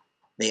way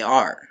they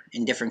are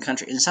in different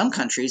countries? In some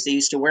countries, they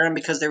used to wear them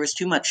because there was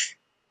too much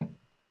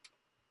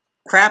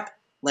crap,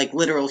 like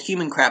literal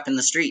human crap in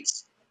the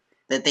streets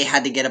that they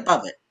had to get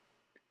above it.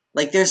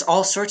 Like there's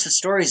all sorts of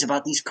stories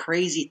about these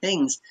crazy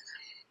things,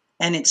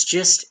 and it's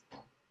just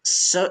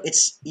so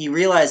it's you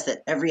realize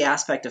that every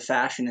aspect of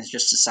fashion is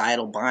just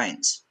societal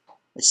binds.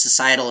 It's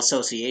societal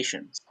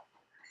associations,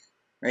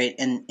 right?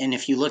 And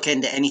if you look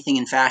into anything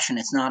in fashion,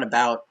 it's not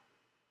about,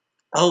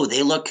 oh,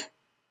 they look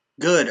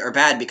good or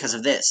bad because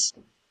of this.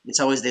 It's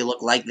always they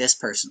look like this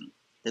person.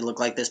 They look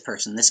like this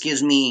person. This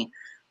gives me,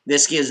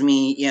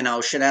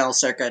 Chanel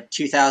circa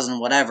 2000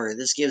 whatever.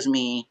 This gives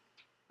me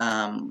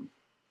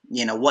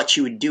what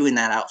you would do in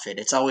that outfit.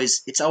 It's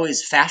always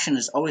fashion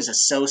is always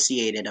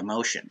associated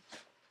emotion.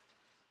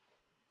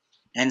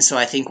 And so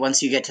I think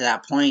once you get to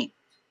that point,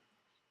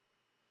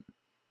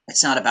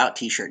 it's not about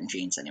t-shirt and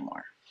jeans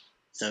anymore.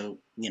 So,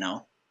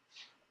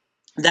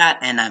 that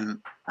and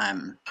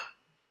I'm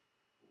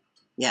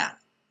yeah.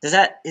 Is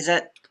that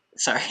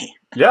sorry.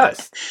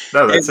 Yes.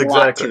 No, There's that's a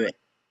lot exactly. to it.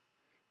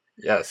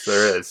 Yes,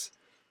 there is.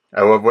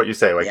 I love what you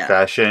say. Like Yeah.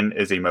 fashion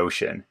is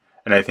emotion,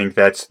 and I think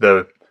that's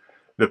the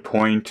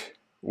point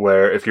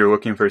where if you're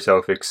looking for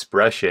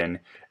self-expression,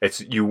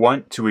 it's you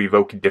want to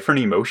evoke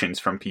different emotions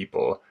from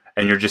people,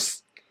 and you're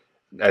just,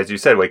 as you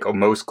said, like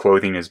most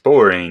clothing is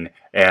boring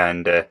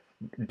and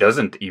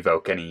doesn't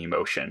evoke any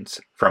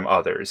emotions from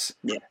others,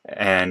 Yeah.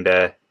 and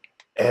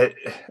it,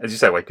 as you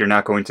said, like you're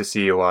not going to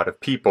see a lot of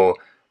people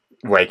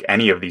like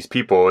any of these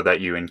people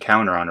that you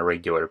encounter on a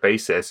regular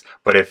basis.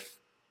 But if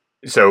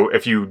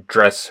you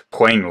dress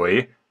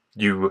plainly,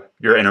 your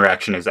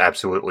interaction is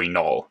absolutely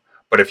null.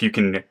 But if you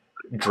can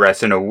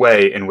dress in a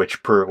way in which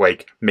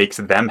makes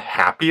them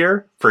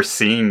happier for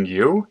seeing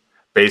you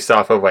based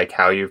off of like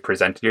how you've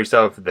presented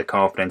yourself, the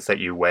confidence that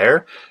you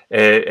wear,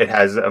 it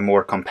has a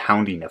more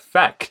compounding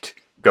effect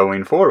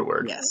going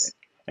forward Yes.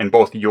 in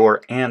both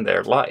your and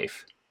their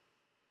life.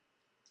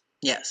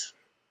 Yes.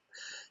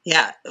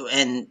 Yeah.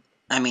 And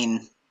I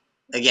mean,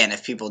 again,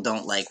 if people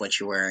don't like what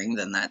you're wearing,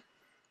 then that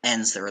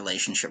ends the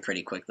relationship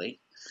pretty quickly.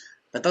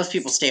 But those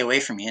people stay away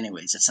from you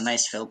anyways. It's a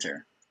nice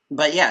filter.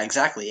 But yeah,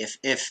 exactly.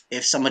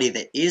 If somebody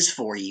that is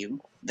for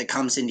you, that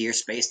comes into your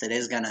space, that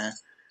is gonna,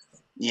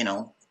 you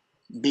know,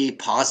 be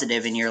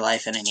positive in your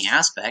life in any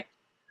aspect,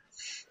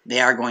 they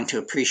are going to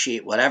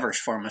appreciate whatever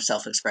form of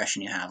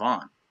self-expression you have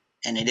on,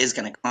 and it is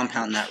going to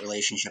compound that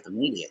relationship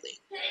immediately.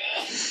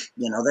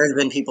 There's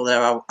been people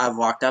that I've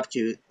walked up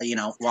to,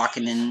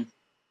 walking in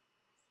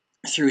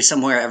through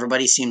somewhere,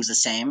 everybody seems the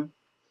same,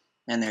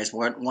 and there's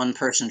one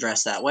person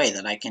dressed that way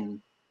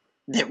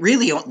that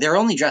really they're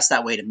only dressed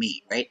that way to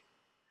me, right?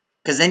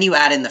 Because then you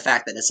add in the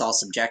fact that it's all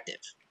subjective.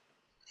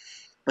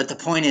 But the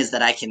point is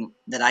that I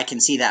can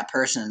see that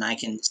person and I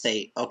can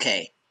say,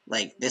 okay,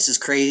 like this is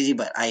crazy,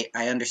 but I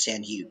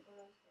understand you,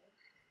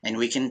 and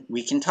we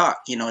can talk.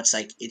 It's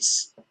like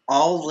it's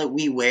all that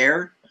we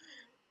wear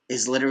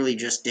is literally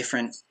just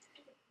different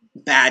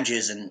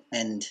badges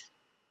and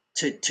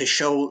to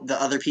show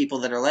the other people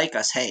that are like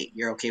us, hey,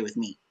 you're okay with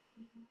me,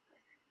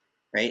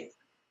 right?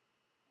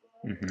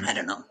 Mm-hmm. I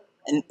don't know.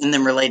 And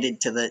then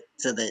related to the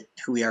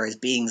who we are as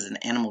beings in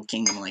the animal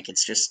kingdom, like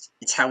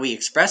it's how we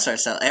express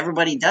ourselves.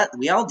 Everybody does.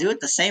 We all do it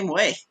the same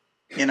way.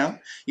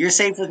 You're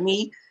safe with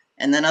me,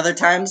 and then other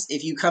times,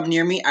 if you come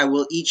near me, I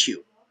will eat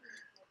you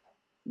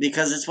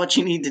because it's what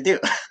you need to do.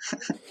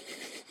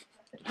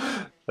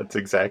 That's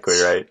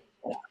exactly right.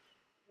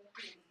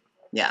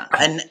 Yeah,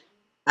 and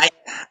I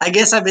I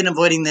guess I've been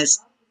avoiding this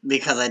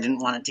because I didn't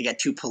want it to get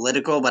too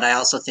political, but I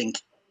also think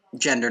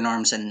gender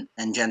norms and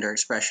gender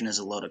expression is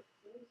a load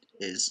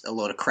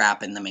of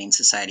crap in the main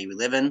society we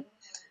live in.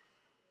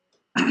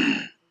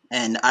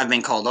 And I've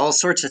been called all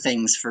sorts of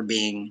things for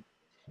being,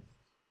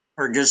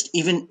 or just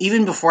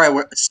even before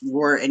I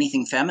wore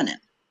anything feminine.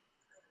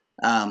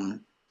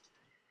 Um,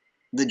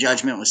 the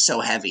judgment was so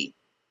heavy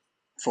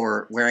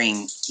for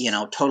wearing,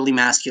 totally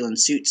masculine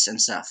suits and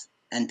stuff,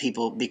 and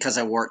people because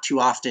I wore it too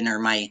often, or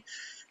my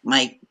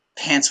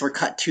pants were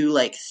cut too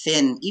like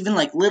thin, even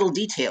like little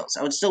details.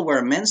 I would still wear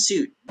a men's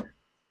suit,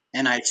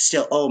 and I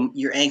still, oh,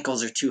 your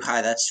ankles are too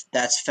high.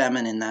 That's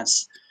feminine.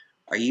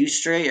 Are you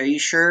straight? Are you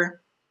sure?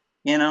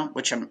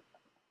 Which I'm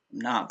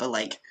not, but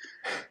like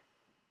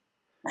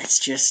it's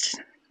just,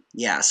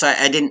 yeah. So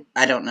I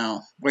don't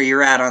know where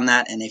you're at on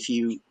that, and if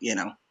you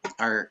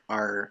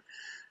are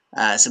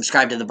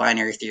subscribed to the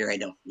binary theory. I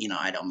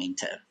don't mean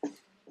to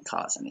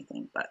cause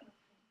anything, but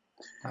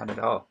Not at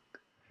all.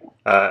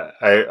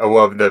 I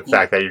love the yeah,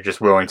 fact that you're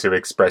just willing to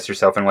express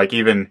yourself and like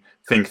even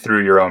think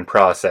through your own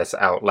process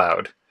out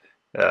loud.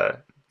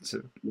 It's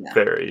yeah.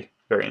 very,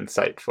 very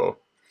insightful.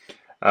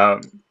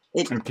 Um,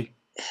 It okay.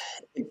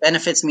 it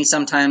benefits me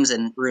sometimes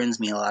and ruins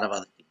me a lot of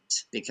other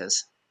things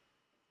because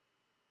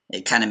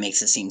it kind of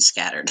makes it seem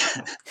scattered.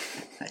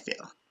 I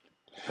feel.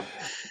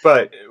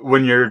 But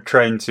when you're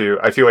trying to,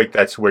 I feel like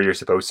that's where you're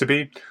supposed to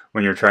be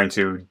when you're trying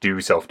to do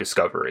self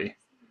discovery.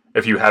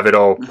 If you have it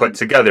all put Hmm.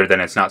 together,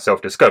 then it's not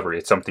self discovery,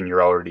 it's something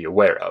you're already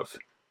aware of.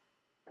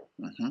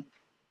 Hmm.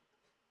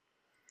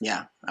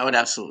 Yeah, I would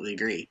absolutely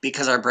agree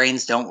because our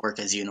brains don't work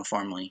as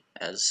uniformly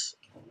as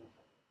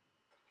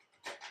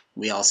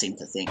we all seem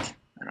to think.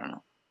 I don't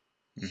know.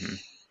 Hmm.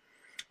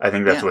 I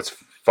think that's Yeah. what's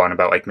fun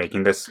about like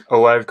making this a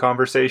live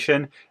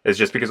conversation is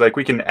just because like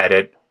we can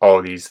edit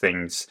all these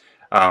things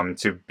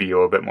to be a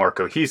little bit more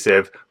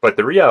cohesive. But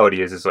the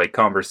reality is like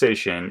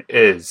conversation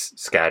is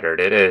scattered.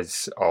 It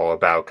is all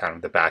about kind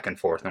of the back and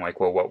forth and like,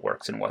 well, what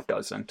works and what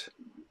doesn't.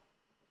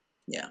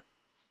 Yeah.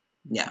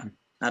 Yeah,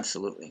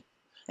 absolutely.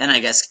 And I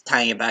guess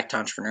tying it back to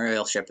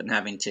entrepreneurship and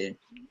having to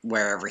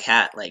wear every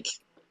hat, like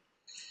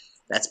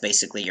that's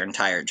basically your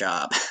entire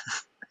job.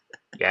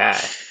 Yeah.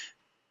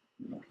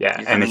 Yeah.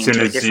 You're And coming as soon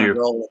into a as different you,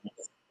 role.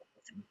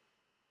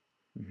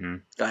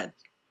 mhm. Go ahead.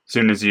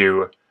 Soon as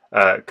you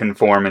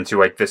conform into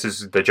like this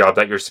is the job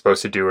that you're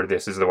supposed to do or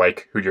this is the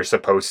like who you're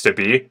supposed to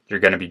be, you're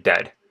going to be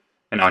dead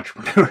in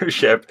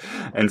entrepreneurship.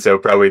 And so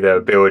probably the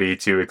ability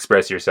to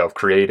express yourself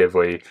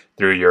creatively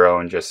through your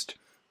own just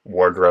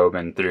wardrobe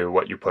and through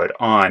what you put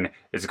on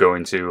is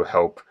going to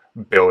help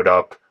build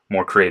up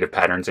more creative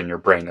patterns in your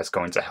brain that's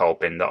going to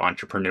help in the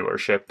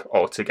entrepreneurship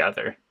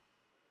altogether.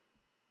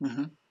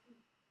 Hmm.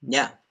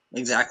 Yeah,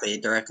 exactly.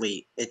 It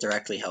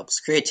directly helps.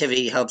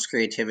 Creativity helps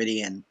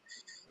creativity,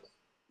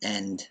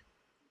 and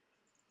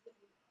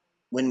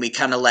when we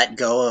kind of let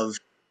go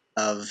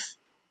of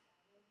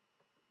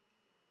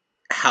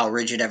how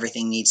rigid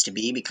everything needs to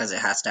be because it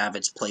has to have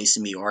its place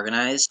and be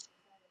organized,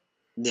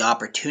 the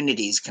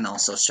opportunities can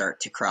also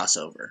start to cross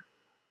over.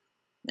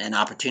 And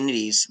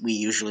opportunities we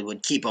usually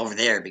would keep over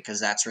there because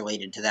that's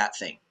related to that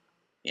thing.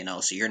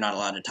 So you're not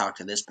allowed to talk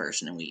to this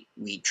person, and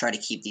we try to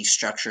keep these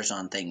structures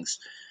on things.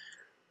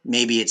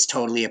 Maybe it's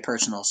totally a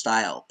personal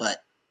style,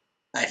 but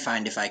I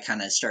find if I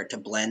kind of start to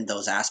blend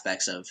those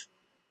aspects of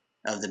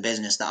the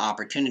business, the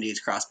opportunities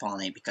cross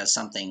pollinate because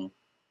something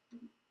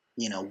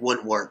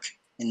would work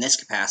in this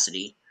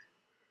capacity,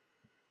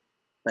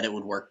 but it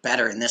would work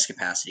better in this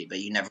capacity. But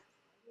you never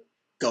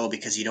go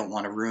because you don't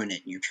want to ruin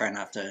it. You're trying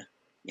not to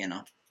you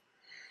know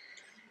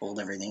hold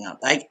everything up.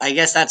 I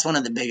guess that's one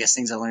of the biggest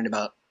things I learned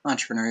about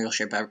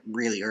entrepreneurship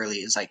really early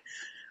is like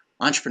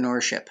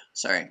entrepreneurship.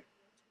 Sorry.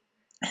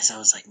 So I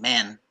was like,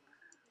 man,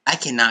 I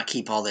cannot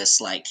keep all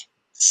this like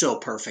so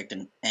perfect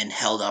and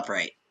held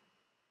upright.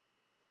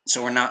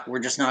 So we're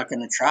just not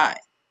going to try,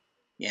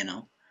 you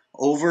know,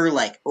 over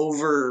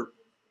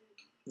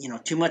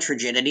too much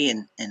rigidity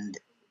and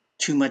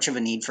too much of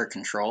a need for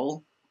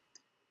control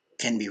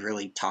can be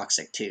really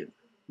toxic too,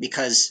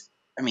 because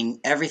I mean,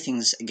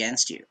 everything's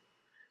against you.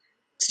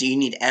 So you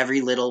need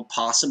every little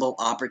possible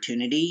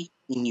opportunity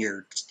in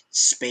your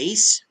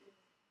space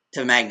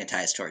to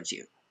magnetize towards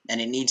you.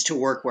 And it needs to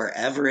work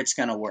wherever it's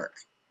going to work.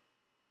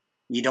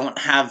 You don't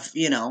have,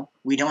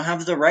 we don't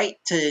have the right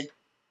to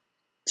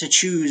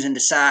choose and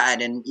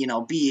decide and,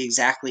 be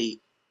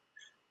exactly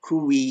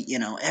who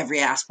every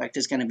aspect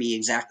is going to be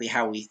exactly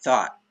how we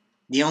thought.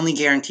 The only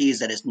guarantee is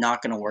that it's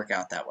not going to work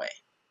out that way.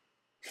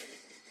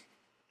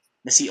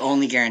 That's the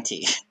only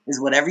guarantee.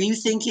 Is whatever you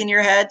think in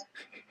your head,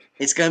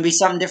 it's going to be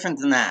something different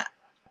than that,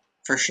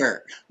 for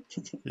sure.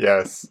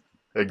 Yes,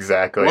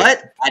 exactly.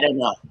 What? I don't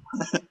know.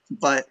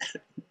 But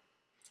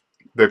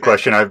The good.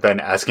 question I've been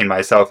asking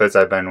myself as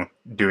I've been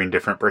doing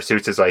different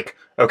pursuits is like,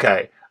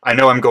 okay, I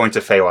know I'm going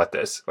to fail at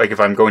this. Like, if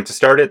I'm going to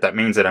start it, that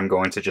means that I'm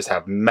going to just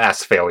have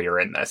mass failure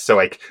in this. So,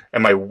 like,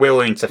 am I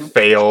willing to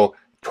fail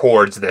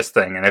towards this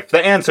thing? And if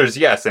the answer is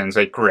yes, then it's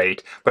like,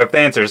 great. But if the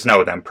answer is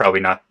no, then probably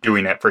not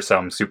doing it for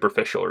some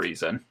superficial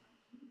reason.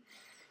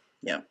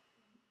 Yeah,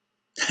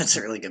 that's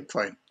a really good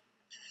point.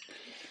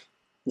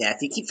 Yeah,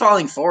 if you keep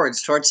falling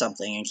forwards towards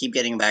something and keep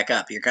getting back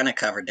up, you're going to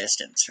cover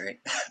distance, right?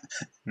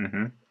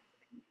 Mm-hmm.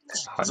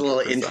 It's a little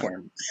 100%.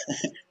 informed.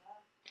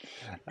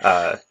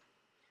 Uh,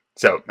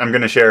 So I'm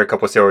going to share a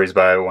couple stories,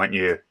 but I want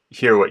you to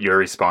hear what your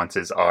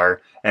responses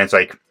are. And it's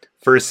like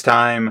first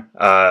time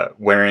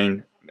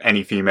wearing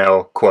any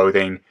female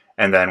clothing,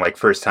 and then like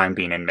first time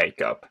being in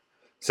makeup.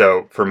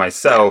 So for Yeah.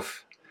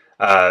 myself,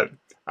 uh,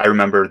 I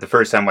remember the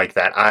first time like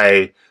that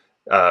I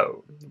uh,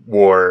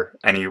 wore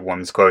any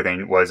woman's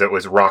clothing was it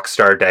was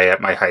Rockstar Day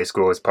at my high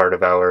school as part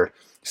of our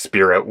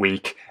Spirit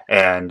Week,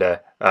 and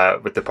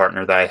with the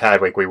partner that I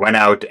had, like we went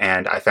out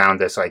and I found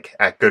this like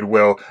at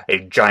Goodwill a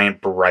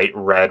giant bright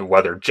red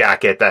leather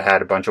jacket that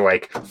had a bunch of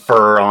like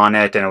fur on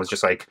it, and it was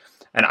just like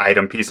an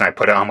item piece, and I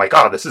put it on. I'm like,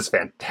 oh, this is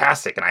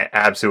fantastic, and I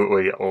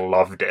absolutely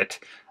loved it.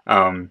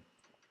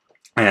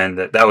 And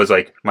that was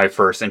like my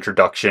first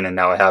introduction, and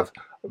now I have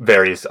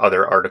various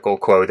other article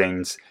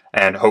clothings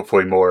and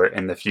hopefully more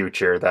in the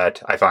future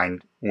that I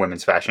find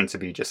women's fashion to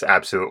be just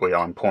absolutely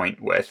on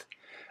point with.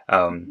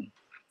 Um,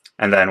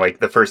 and then like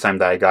the first time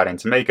that I got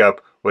into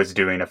makeup was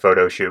doing a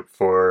photo shoot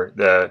for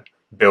the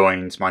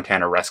Billings,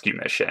 Montana rescue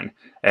mission.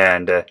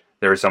 And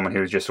there was someone who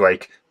was just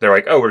like, they're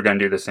like, oh, we're going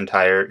to do this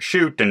entire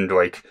shoot. And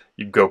like,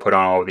 you go put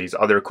on all these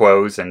other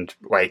clothes and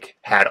like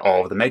had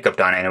all of the makeup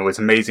done. And it was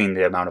amazing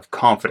the amount of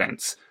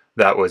confidence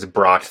that was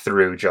brought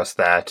through just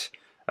that,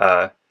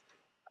 uh,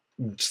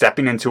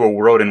 stepping into a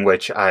world in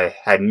which I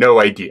had no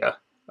idea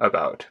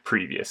about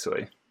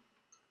previously.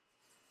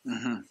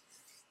 Hmm.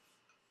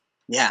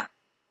 Yeah,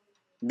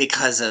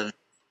 because of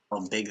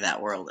how big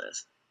that world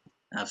is.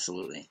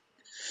 Absolutely.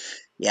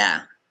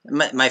 Yeah.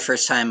 My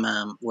first time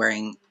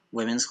wearing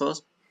women's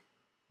clothes.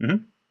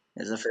 Mm-hmm.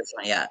 Is the first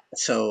one, yeah.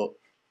 So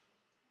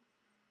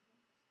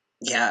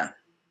yeah,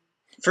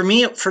 for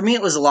me,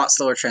 it was a lot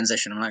slower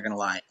transition. I'm not gonna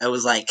lie. It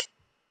was like,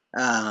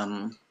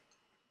 um,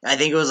 I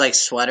think it was like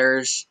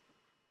sweaters.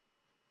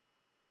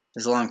 It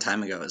was a long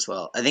time ago as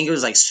well. I think it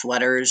was like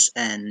sweaters,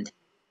 and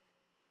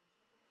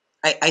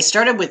I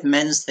started with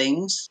men's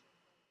things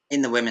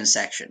in the women's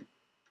section.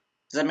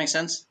 Does that make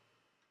sense?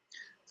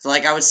 So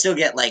like I would still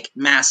get like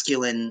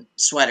masculine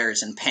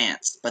sweaters and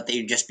pants, but they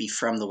would just be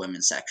from the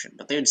women's section.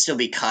 But they would still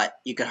be cut.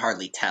 You could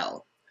hardly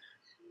tell,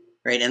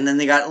 right? And then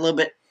they got a little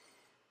bit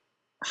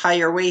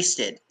higher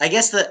waisted. I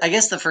guess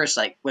the first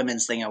like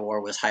women's thing I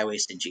wore was high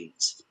waisted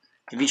jeans.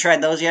 Have you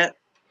tried those yet?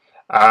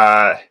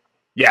 Uh,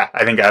 yeah,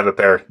 I think I have a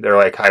pair. They're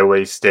like high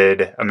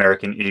waisted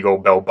American Eagle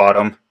bell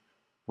bottom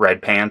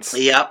red pants.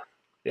 Yep.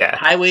 Yeah,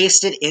 High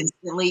waisted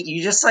instantly.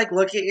 You just like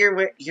look at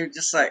you're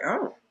just like,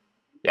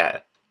 yeah,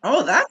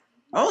 oh that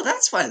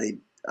that's why they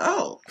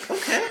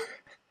okay.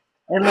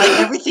 And like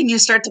everything you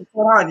start to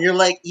put on, you're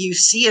like you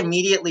see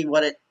immediately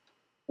what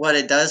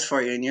it does for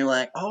you, and you're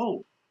like,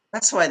 oh,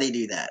 that's why they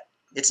do that.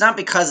 It's not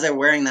because they're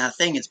wearing that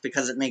thing, it's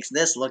because it makes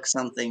this look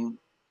something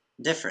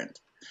different.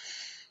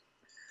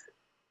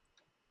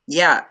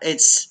 Yeah,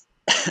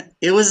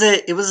 it was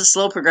a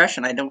slow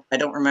progression. I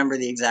don't remember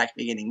the exact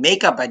beginning.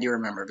 Makeup I do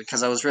remember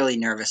because I was really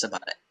nervous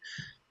about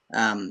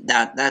it.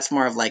 That's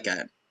more of like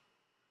a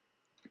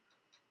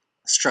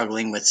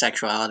struggling with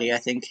sexuality, I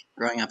think,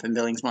 growing up in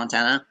Billings,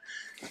 Montana.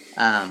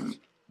 Um,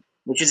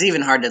 which is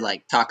even hard to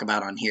like talk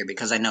about on here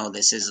because I know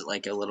this is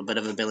like a little bit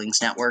of a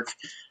Billings network.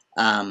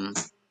 Um,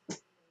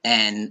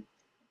 and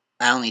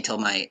I only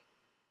told I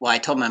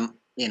told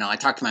I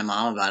talked to my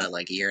mom about it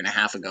like a year and a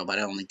half ago, but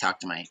I only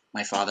talked to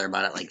my father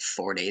about it like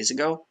 4 days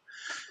ago.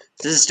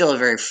 This is still a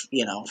very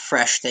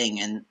fresh thing,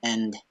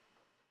 and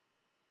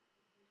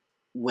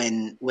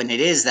when it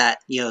is that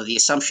the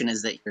assumption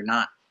is that you're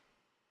not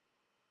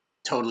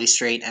totally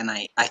straight, and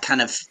I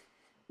kind of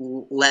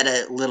led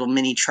a little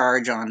mini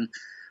charge on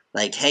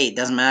like, hey, it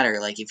doesn't matter,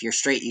 like if you're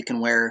straight you can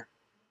wear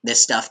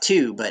this stuff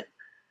too, but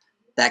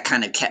that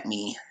kind of kept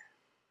me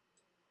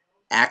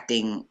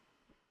acting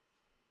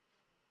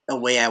a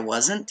way I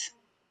wasn't,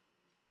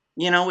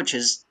 which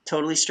is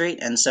totally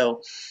straight. And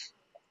so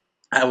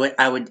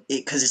I would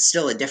because it's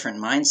still a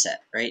different mindset,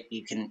 right?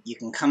 You can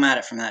come at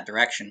it from that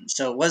direction.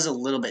 So it was a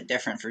little bit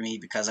different for me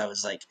because I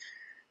was like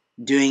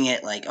doing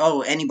it like,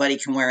 oh, anybody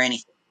can wear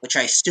anything, which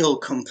I still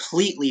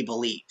completely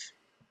believe.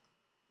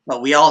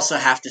 But we also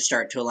have to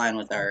start to align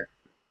with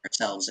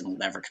ourselves in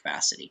whatever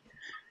capacity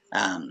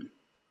um,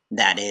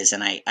 that is,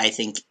 and I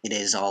think it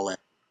is all a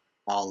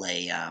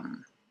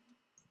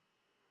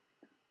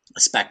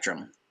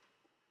spectrum.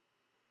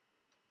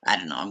 I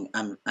don't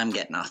know. I'm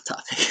getting off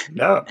topic.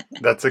 no,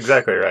 that's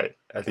exactly right.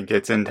 I think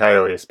it's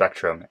entirely a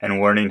spectrum,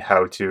 and learning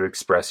how to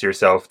express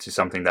yourself to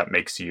something that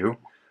makes you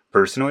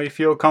personally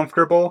feel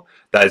comfortable,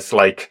 that's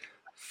like,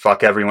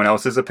 fuck everyone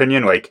else's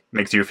opinion, like,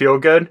 makes you feel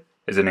good,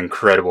 is an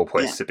incredible Yeah.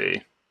 place to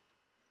be.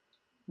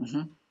 Hmm.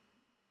 Mhm.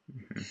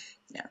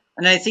 Yeah.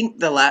 And I think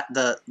the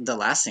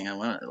last thing I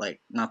want,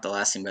 like, not the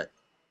last thing, but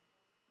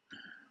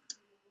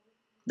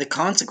the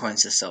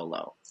consequence is so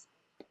low,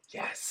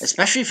 Yes.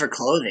 especially for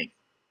clothing.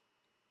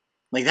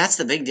 Like that's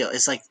the big deal.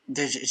 It's like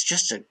it's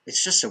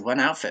just a one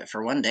outfit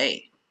for one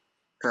day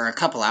for a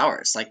couple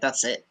hours. Like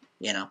that's it.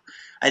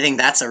 I think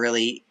that's a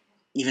really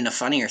even a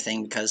funnier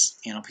thing because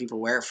people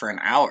wear it for an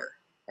hour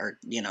or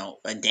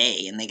a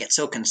day, and they get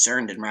so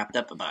concerned and wrapped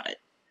up about it.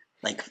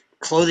 Like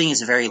clothing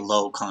is a very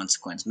low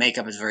consequence.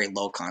 Makeup is very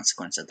low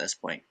consequence at this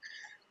point.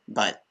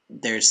 But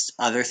there's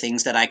other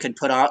things that I could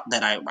put out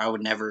that I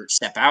would never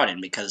step out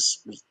in because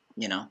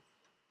you know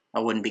I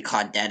wouldn't be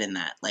caught dead in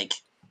that. Like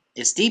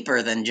it's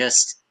deeper than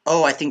just,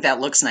 oh, I think that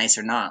looks nice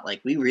or not.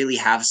 Like we really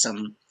have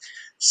some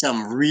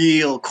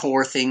real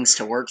core things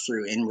to work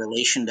through in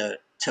relation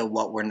to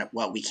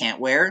what we can't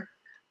wear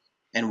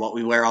and what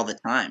we wear all the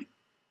time.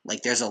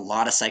 Like there's a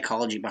lot of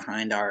psychology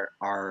behind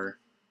our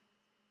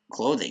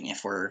clothing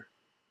if we're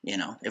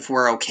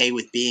okay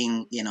with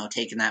being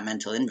taking that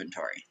mental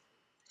inventory,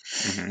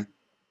 Hmm. I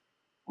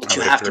which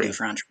you would have to do agree.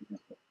 for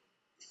entrepreneurs.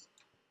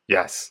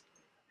 Yes,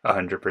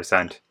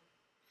 100%.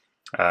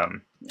 Yeah.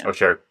 I'll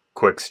share a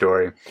quick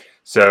story.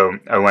 So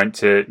I went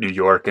to New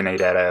York and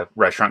ate at a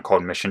restaurant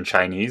called Mission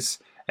Chinese,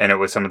 and it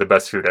was some of the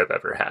best food I've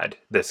ever had.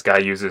 This guy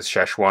uses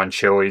Szechuan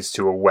chilies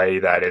to a way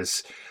that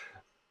is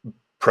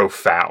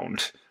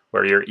profound,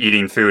 where you're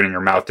eating food and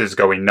your mouth is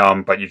going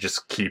numb, but you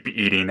just keep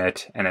eating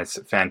it, and it's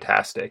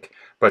fantastic.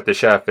 But the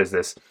chef is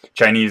this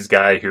Chinese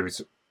guy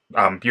who's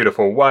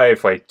beautiful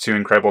wife, like two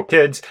incredible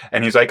kids,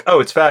 and he's like, "Oh,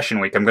 it's Fashion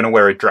Week. I'm gonna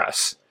wear a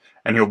dress,"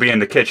 and he'll be in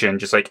the kitchen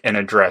just like in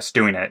a dress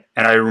doing it.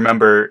 And I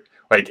remember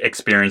like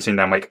experiencing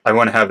them. Like I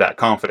want to have that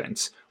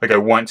confidence. Like I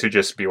want to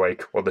just be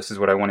like, "Well, this is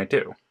what I want to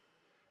do."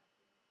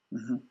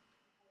 Hmm.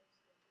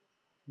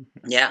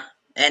 Yeah.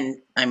 And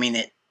I mean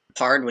it's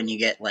hard when you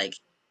get like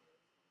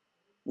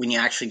when you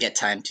actually get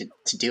time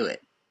to do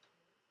it,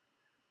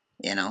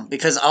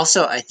 because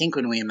also I think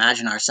when we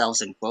imagine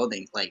ourselves in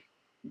clothing, like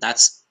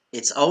that's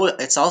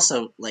it's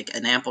also like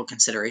an ample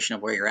consideration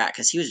of where you're at,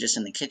 because he was just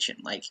in the kitchen.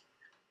 Like,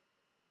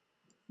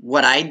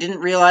 what I didn't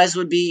realize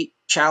would be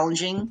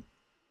challenging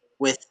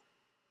with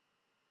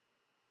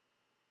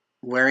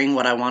wearing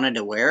what I wanted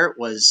to wear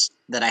was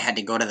that I had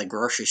to go to the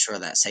grocery store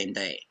that same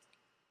day.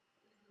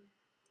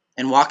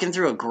 And walking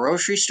through a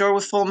grocery store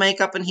with full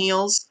makeup and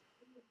heels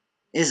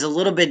is a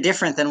little bit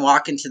different than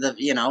walking to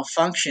the,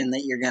 function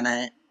that you're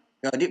gonna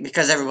go do,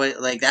 because everybody,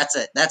 like, that's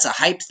a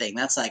hype thing.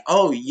 That's like,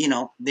 oh,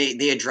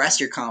 they address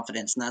your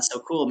confidence, and that's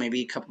so cool.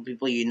 Maybe a couple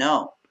people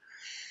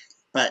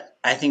But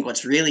I think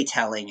what's really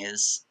telling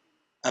is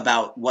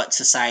about what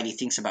society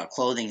thinks about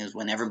clothing is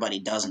when everybody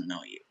doesn't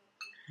know you.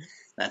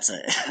 That's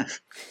a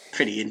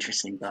pretty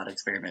interesting thought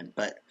experiment.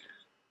 But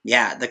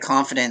yeah, the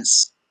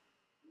confidence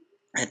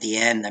at the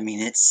end, I mean,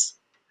 it's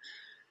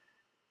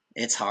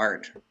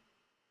hard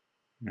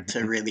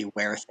to really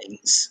wear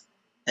things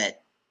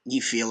that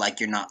you feel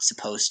like you're not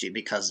supposed to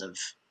because of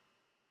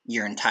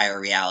your entire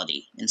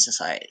reality in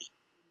society,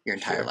 your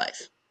entire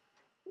life.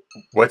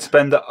 What's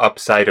been the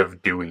upside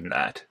of doing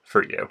that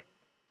for you?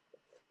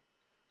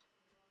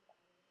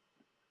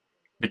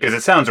 Because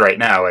it sounds right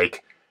now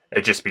like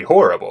it'd just be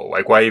horrible.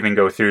 Like, why even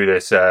go through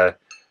this,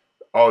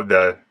 all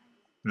the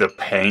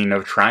pain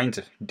of trying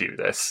to do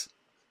this?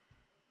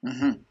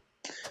 Mm-hmm.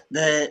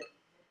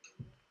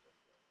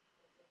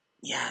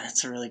 Yeah,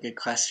 that's a really good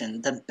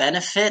question. The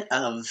benefit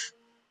of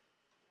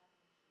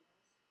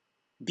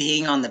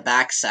being on the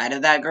back side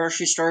of that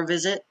grocery store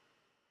visit,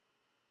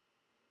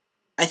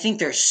 I think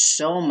there's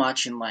so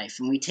much in life,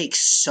 and we take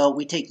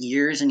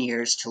years and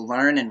years to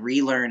learn and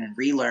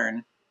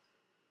relearn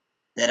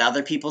that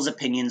other people's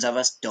opinions of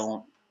us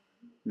don't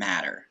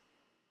matter.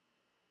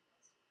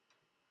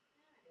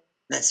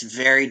 That's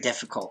very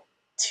difficult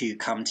to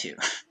come to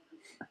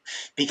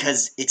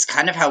because it's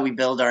kind of how we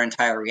build our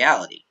entire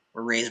reality.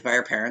 We're raised by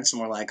our parents,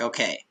 and we're like,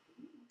 okay,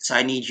 so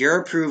I need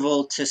your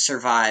approval to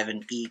survive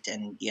and eat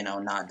and,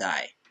 not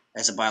die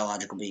as a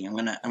biological being.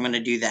 I'm gonna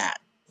do that.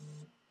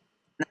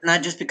 And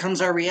that just becomes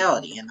our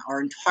reality, and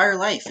our entire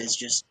life is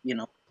just,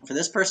 for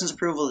this person's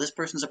approval, this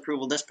person's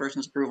approval, this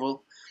person's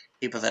approval,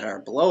 people that are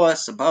below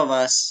us, above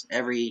us,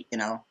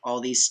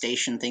 all these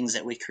station things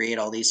that we create,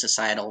 all these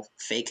societal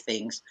fake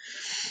things.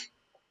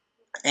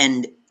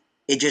 And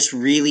it just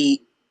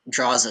really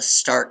draws a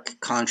stark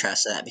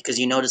contrast to that, because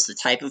you notice the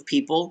type of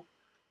people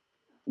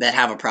that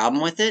have a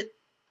problem with it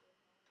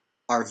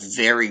are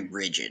very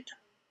rigid.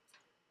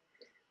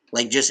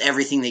 Like, just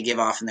everything they give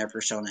off in their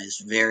persona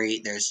is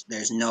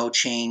there's no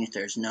change,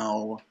 there's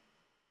no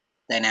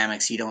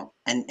dynamics. You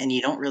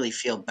don't really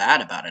feel bad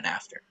about it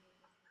after.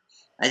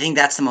 I think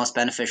that's the most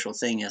beneficial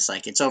thing, is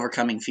like, it's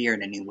overcoming fear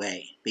in a new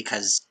way,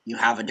 because you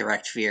have a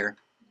direct fear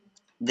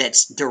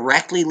that's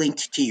directly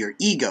linked to your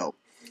ego,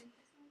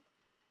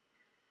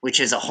 which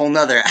is a whole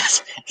nother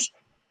aspect.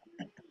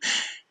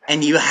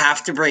 And you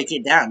have to break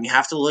it down. You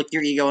have to look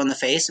your ego in the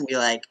face and be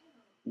like,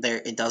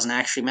 it doesn't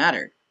actually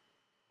matter.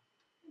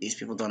 These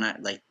people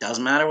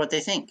doesn't matter what they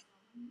think,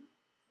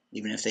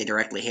 even if they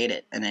directly hate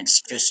it. And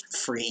it's just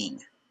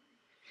freeing.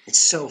 It's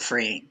so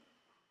freeing.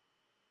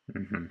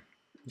 Mm-hmm.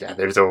 Yeah,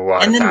 there's a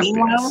lot and of then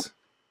happiness.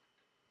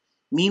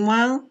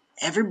 Meanwhile,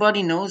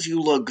 everybody knows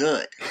you look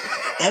good.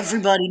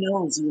 Everybody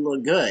knows you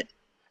look good.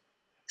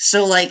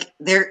 So, like,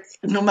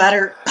 no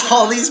matter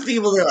all these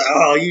people, they're like,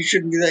 oh, you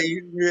shouldn't do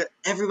that.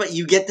 Everybody,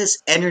 you get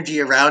this energy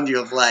around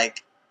you of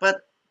like,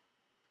 but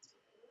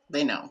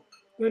they know.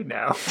 They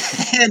know.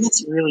 And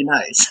it's really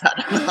nice.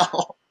 I don't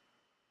know.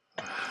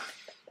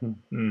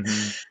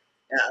 Mm-hmm.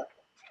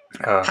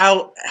 Yeah.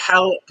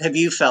 How have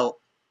you felt?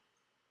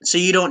 So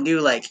you don't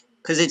do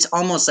because it's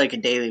almost like a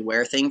daily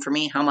wear thing for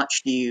me. How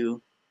much do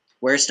you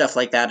wear stuff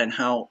like that, and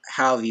how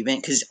have you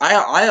been? Because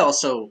I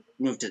also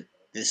moved to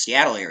the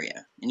Seattle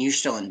area, and you're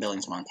still in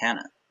Billings,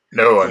 Montana.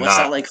 No, So I'm what's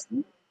that not. like?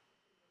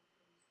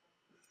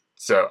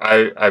 So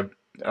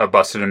I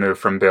busted a move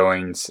from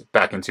Billings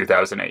back in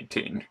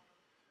 2018.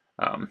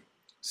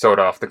 Sold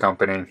off the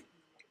company.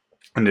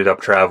 Ended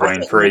up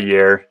traveling for a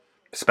year.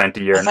 Spent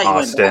a year I in thought you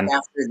went back Austin.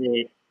 after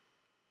the.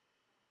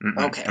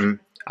 Mm-mm. Okay.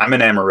 I'm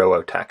in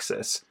Amarillo,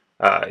 Texas.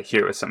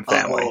 Here with some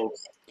family.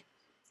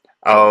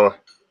 Oh.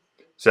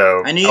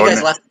 So I knew you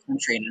guys left the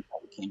country and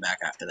came back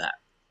after that.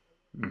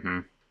 Mm-hmm.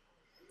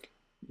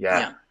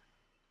 Yeah.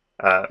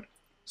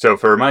 So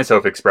for my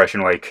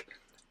self-expression, like,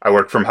 I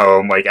work from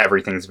home, like,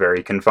 everything's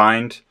very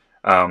confined.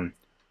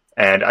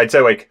 And I'd say,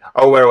 like,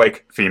 I'll wear,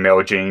 like,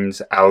 female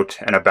jeans out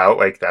and about.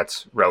 Like,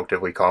 that's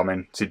relatively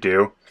common to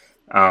do.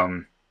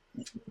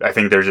 I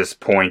think there's this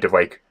point of,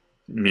 like,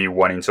 me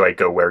wanting to, like,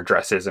 go wear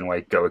dresses and,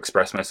 like, go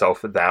express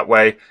myself that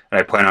way. And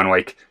I plan on,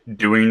 like,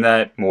 doing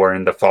that more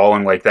in the fall.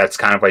 And, like, that's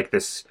kind of, like,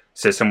 this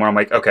system where I'm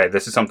like, okay,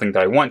 this is something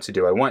that I want to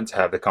do. I want to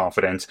have the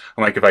confidence.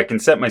 I'm like, if I can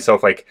set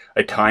myself, like,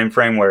 a time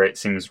frame where it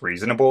seems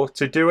reasonable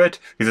to do it,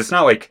 because it's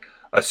not, like,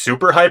 a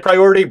super high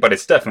priority, but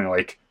it's definitely,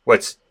 like,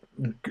 let's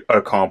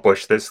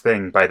accomplish this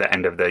thing by the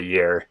end of the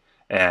year.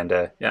 And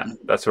yeah,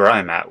 that's where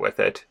I'm at with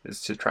it,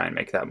 is to try and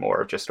make that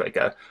more of just like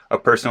a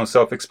personal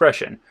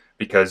self-expression,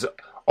 because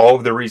all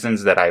of the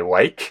reasons that I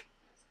like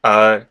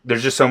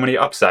there's just so many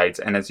upsides,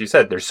 and as you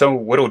said, there's so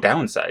little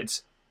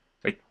downsides.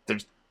 Like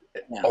there's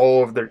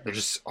Yeah. they're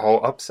just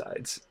all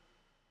upsides.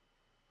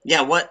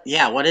 Yeah. What?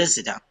 Yeah. What is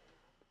it?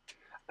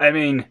 I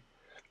mean,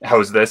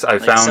 how's this?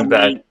 Like so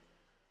many.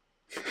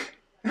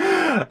 Go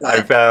I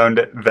ahead.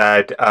 found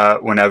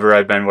that whenever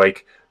I've been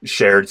like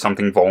shared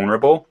something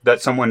vulnerable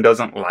that someone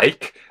doesn't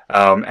like,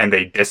 and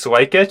they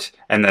dislike it,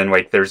 and then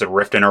like there's a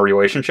rift in our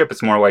relationship,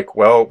 it's more like,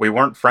 well, we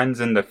weren't friends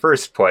in the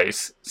first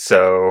place,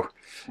 so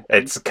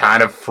it's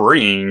kind of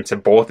freeing to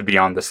both be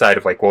on the side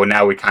of like, well,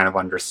 now we kind of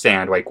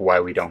understand like why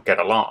we don't get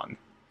along,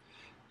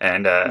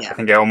 and I Yeah.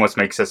 think it almost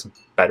makes us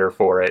better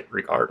for it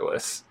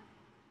regardless.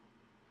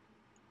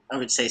 I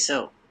would say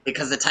so.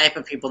 Because the type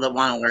of people that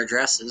want to wear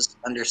dresses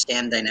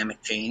understand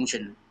dynamic change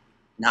and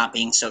not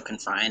being so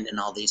confined and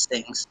all these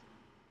things.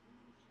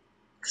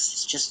 Because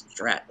it's just a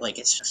dress. Like,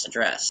 it's just a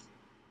dress.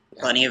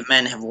 Yeah. Plenty of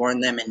men have worn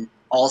them in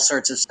all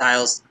sorts of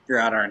styles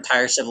throughout our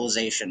entire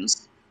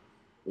civilizations.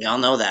 We all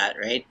know that,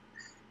 right?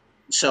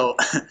 So,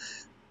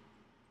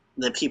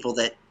 the people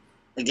that,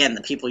 again,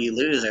 the people you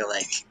lose are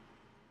like,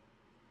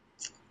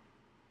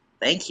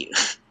 thank you.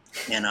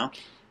 You know?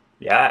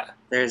 Yeah,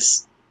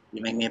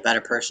 You make me a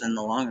better person in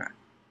the long run.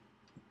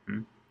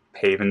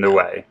 paving the Yeah.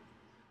 way.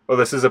 Well,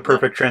 this is a Yeah.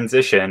 perfect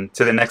transition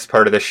to the next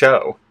part of the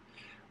show,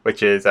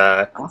 which is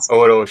a Awesome.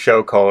 little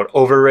show called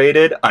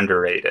Overrated,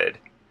 Underrated.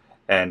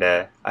 And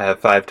I have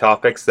 5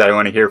 topics that I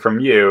want to hear from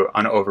you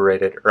on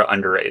overrated or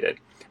underrated.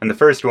 And the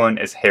first one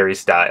is Harry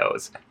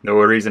Styles. The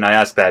reason I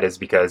ask that is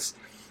because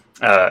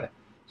uh,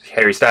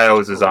 Harry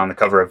Styles was on the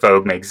cover of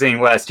Vogue magazine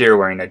last year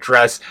wearing a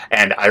dress,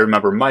 and I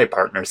remember my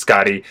partner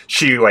Scotty.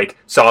 She like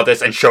saw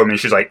this and showed me.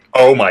 She's like,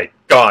 "Oh my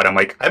god!" I'm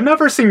like, "I've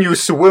never seen you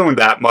swoon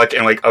that much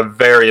in like a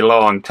very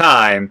long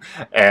time,"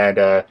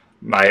 and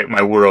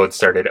my world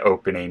started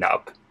opening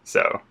up.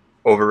 So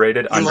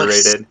overrated, He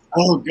looks underrated.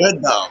 so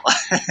good, though.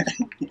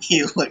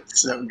 He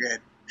looks so good.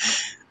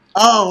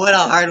 Oh, what a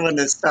hard one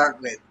to start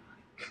with.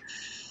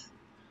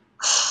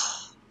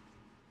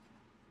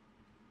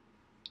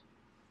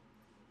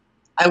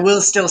 I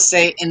will still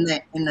say, in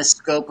the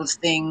scope of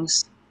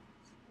things.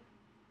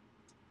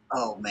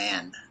 Oh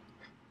man,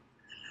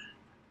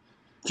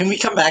 can we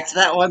come back to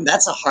that one?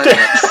 That's a hard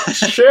one.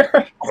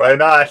 Sure, why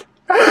not?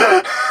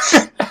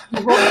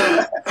 people,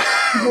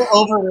 people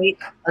overrate.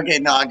 Okay,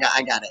 no, I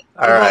got it.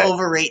 All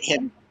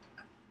right.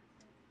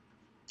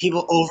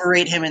 People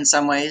overrate him in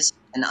some ways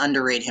and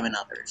underrate him in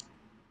others.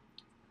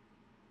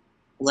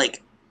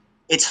 Like,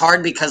 it's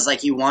hard because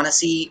like you want to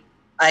see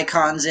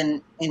icons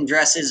in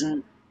dresses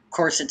and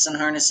corsets and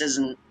harnesses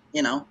and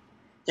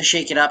to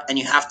shake it up, and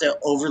you have to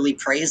overly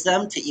praise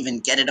them to even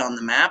get it on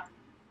the map.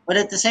 But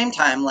at the same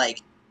time,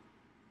 like,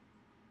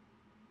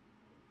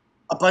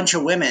 a bunch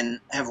of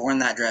women have worn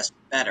that dress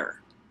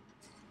better,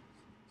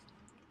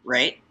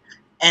 right?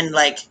 And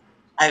like,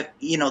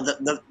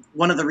 the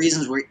one of the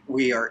reasons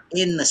we are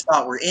in the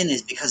spot we're in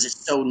is because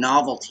it's so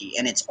novelty,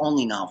 and it's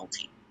only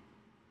novelty,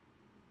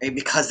 right?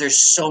 Because there's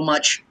so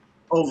much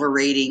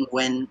overrating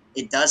when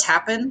it does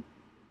happen.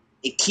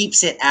 It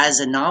keeps it as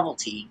a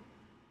novelty.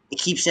 It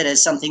keeps it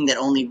as something that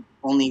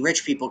only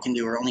rich people can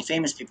do or only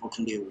famous people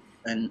can do.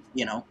 And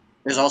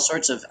there's all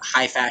sorts of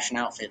high fashion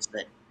outfits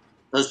that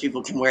those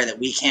people can wear that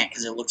we can't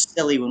because it looks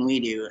silly when we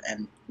do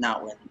and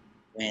not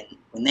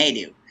when they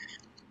do.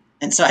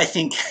 And so I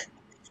think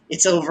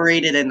it's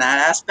overrated in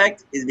that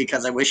aspect, is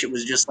because I wish it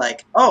was just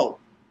like, oh,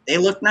 they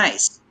look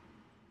nice,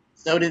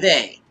 so do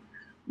they.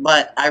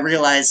 But I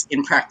realize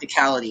in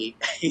practicality,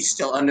 he's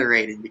still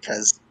underrated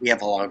because we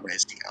have a long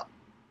ways to go.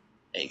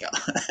 There you go.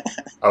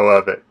 I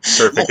love it.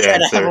 I'll Perfect try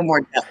to have a answer. more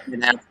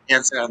definite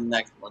answer on the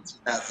next one. So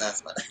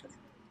that's what.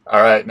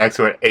 All right, next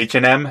one.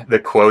 H&M, the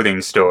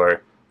clothing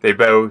store. They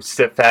boast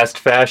fast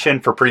fashion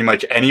for pretty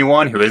much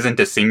anyone who isn't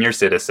a senior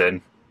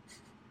citizen.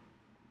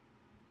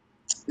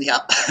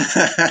 Yep.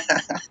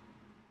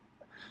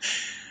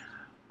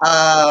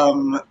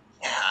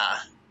 Yeah.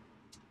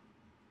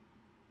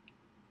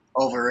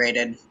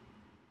 Overrated.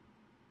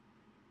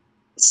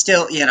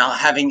 Still,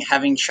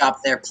 having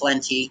shopped there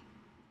plenty,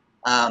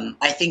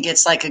 I think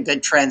it's like a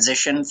good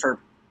transition for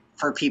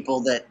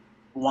people that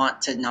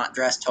want to not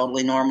dress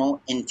totally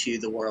normal into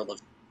the world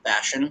of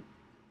fashion.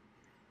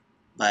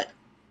 But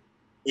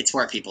it's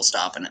where people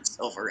stop, and it's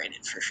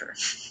overrated for sure.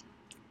 And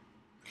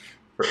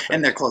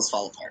Perfect. their clothes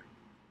fall apart.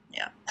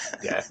 Yeah.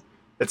 Yeah.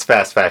 It's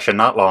fast fashion,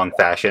 not long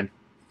fashion.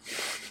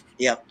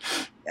 Yep.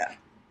 Yeah.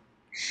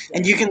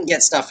 And you can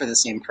get stuff for the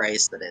same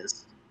price that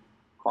is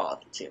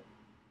quality too.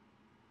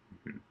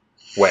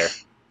 Where?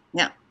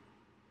 Yeah.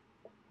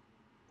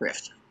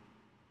 Thrift.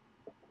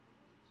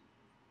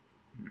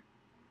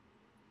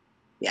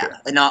 Yeah. Sure.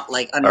 And not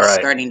like All right.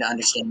 starting to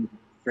understand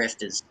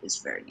thrift is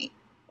very neat.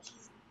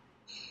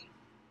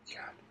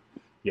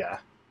 Yeah.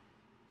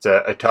 It's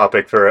a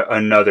topic for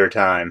another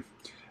time.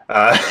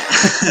 Uh,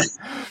 Yeah.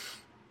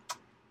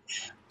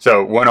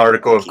 so, one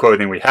article of Keep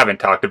clothing we haven't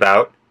talked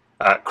about,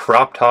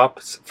 crop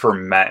tops for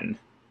men.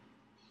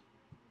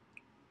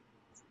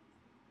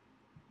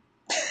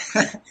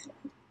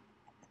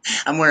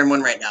 I'm wearing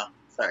one right now.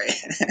 Sorry.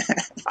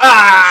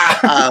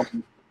 Ah!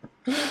 um,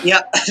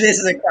 Yep, this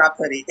is a crop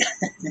hoodie.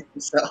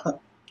 So,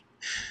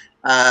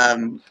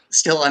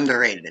 still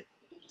underrated.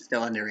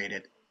 Still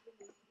underrated.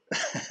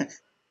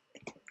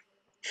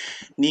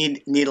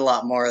 Need a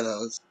lot more of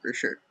those for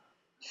sure.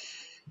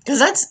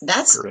 Because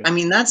that's Great. I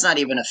mean that's not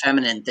even a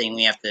feminine thing.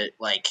 We have to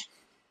like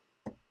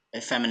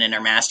a feminine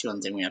or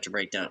masculine thing we have to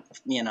break down.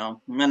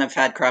 Men have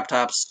had crop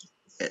tops.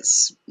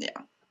 It's yeah.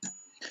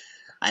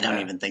 I don't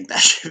Yeah, even think that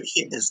should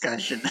be a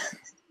discussion.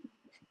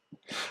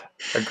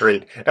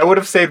 agreed. It would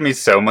have saved me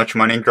so much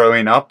money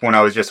growing up when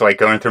I was just like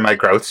going through my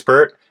growth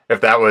spurt. If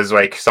that was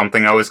like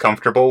something I was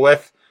comfortable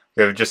with,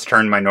 I have just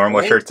turned my normal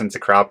Right? shirts into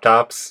crop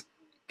tops.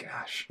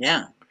 Gosh.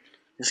 Yeah.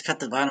 Just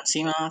cut the bottom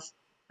seam off.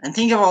 And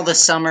think of all the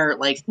summer,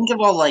 like think of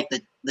all like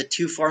the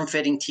two form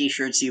fitting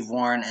T-shirts you've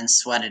worn and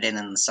sweated in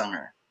the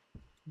summer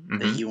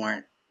that Mm-hmm. you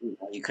weren't,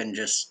 you couldn't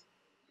just.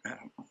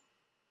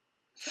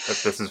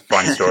 This is a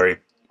fun story.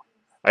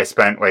 I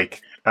spent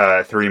like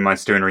 3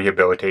 months doing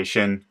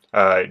rehabilitation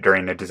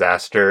during a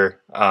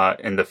disaster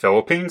in the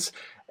Philippines,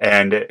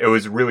 and it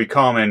was really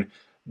common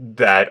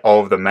that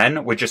all of the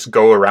men would just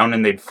go around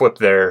and they'd flip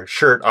their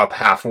shirt up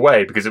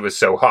halfway because it was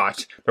so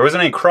hot. There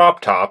wasn't any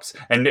crop tops,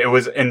 and it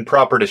was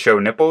improper to show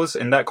nipples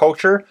in that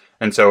culture,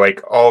 and so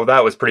like all of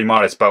that was pretty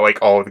modest. But like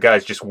all of the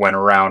guys just went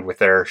around with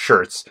their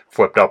shirts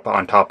flipped up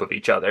on top of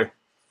each other.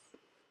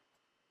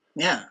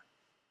 Yeah,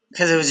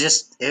 because it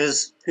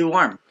was too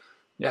warm.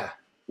 Yeah,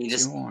 You too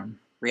just warm.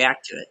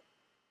 react to it.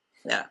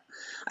 Yeah,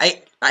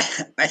 I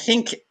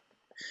think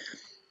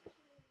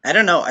I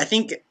don't know. I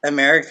think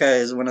America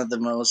is one of the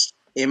most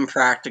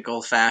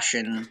impractical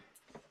fashion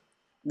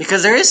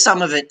because there is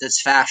some of it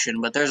that's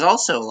fashion, but there's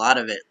also a lot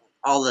of it.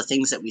 All the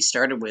things that we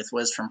started with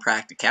was from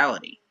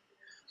practicality,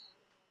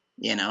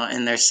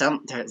 and there's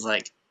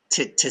like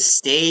to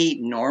stay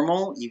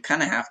normal, you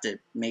kind of have to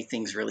make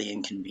things really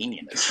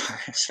inconvenient as far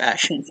as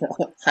fashion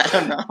goes. I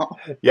don't know.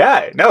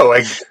 Yeah, no,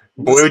 like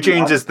You blue see a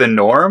jeans lot is the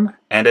norm,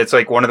 and it's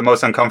like one of the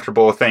most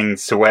uncomfortable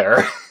things to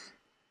wear.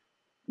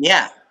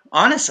 Yeah,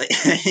 honestly,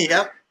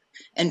 yep.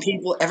 And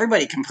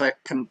everybody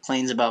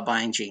complains about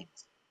buying jeans.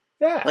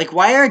 Yeah. Like,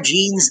 why are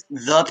jeans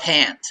the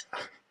pant?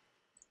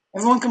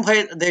 Everyone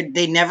complains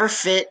they never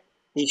fit.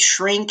 They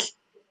shrink.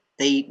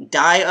 They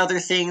dye other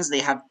things.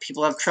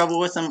 People have trouble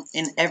with them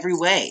in every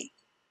way,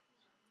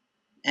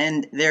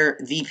 and they're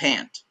the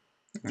pant.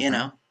 You Hmm.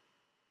 know,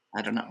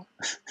 I don't know.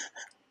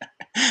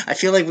 I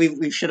feel like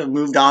we should have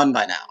moved on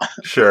by now.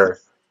 Sure.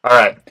 All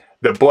right.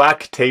 The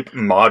black tape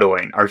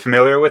modeling. Are you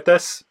familiar with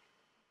this?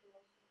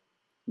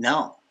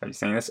 No. Are you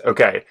saying this?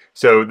 Okay.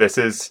 So this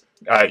is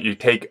you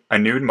take a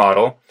nude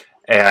model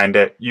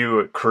and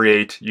you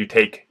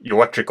take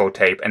electrical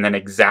tape and then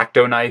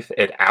X-Acto knife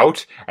it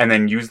out and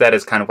then use that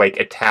as kind of like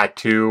a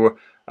tattoo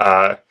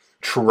uh,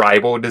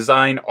 tribal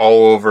design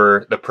all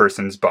over the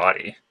person's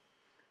body.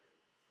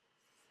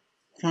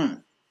 Hmm.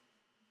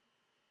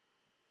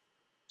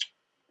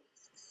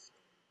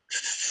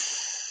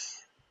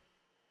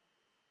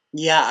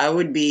 Yeah, I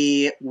would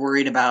be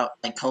worried about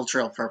like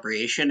cultural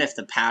appropriation if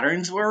the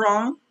patterns were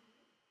wrong.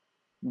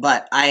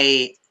 But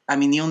I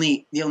mean, the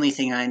only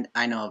thing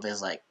I know of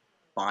is like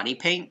body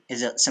paint.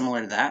 Is it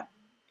similar to that?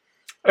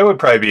 It would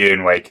probably be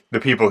in like the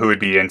people who would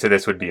be into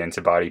this would be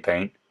into body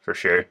paint for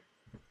sure.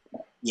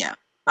 Yeah,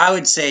 I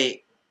would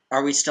say.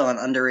 Are we still on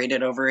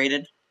underrated,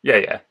 overrated? Yeah,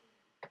 yeah.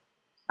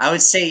 I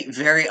would say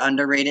very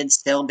underrated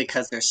still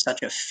because there's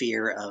such a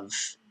fear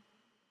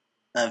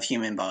of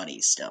human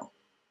bodies still.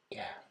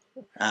 Yeah.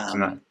 So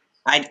not. Um,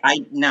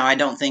 I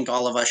don't think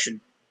all of us should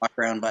walk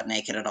around butt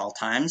naked at all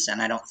times,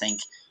 and I don't think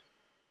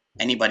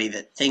anybody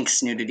that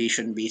thinks nudity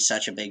shouldn't be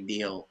such a big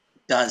deal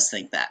does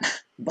think that.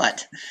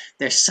 But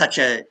there's such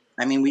a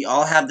I mean, we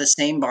all have the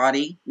same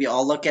body. We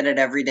all look at it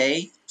every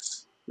day.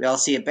 We all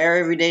see it bare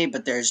every day,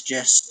 but there's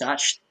just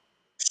such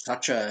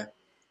a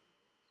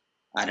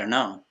I don't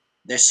know.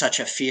 There's such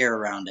a fear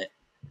around it.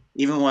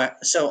 Even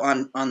what so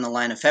on the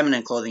line of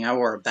feminine clothing, I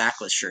wore a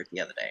backless shirt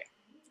the other day.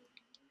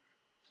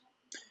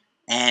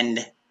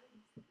 And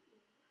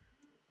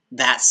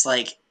that's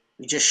like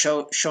just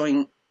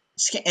showing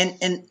skin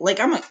and like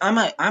I'm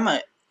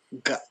a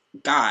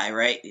guy,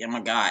 right? I'm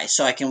a guy,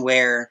 so I can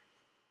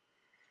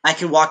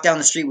walk down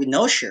the street with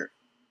no shirt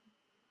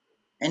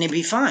and it'd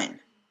be fine.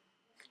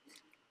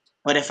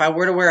 But if I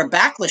were to wear a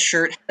backless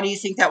shirt, how do you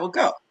think that would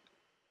go?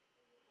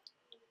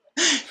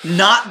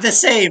 Not the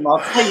same, I'll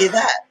tell you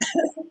that.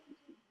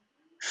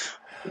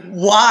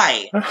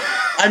 Why?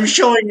 I'm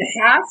showing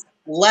half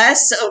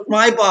less of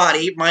my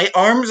body. My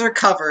arms are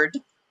covered.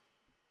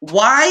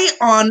 Why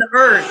on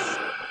earth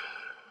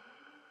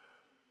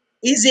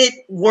is it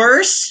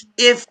worse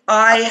if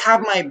I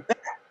have my back,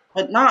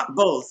 but not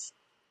both?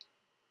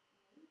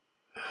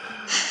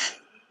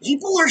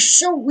 People are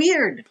so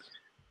weird.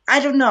 I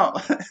don't know.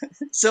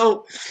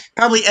 So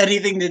probably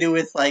anything to do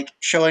with like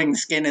showing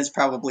skin is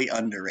probably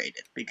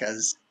underrated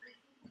because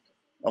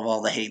of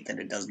all the hate that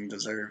it doesn't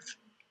deserve.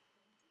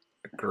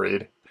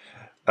 Agreed.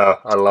 Oh,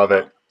 I love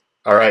it.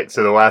 All right,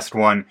 so the last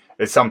one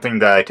is something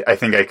that I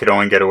think I could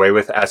only get away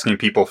with asking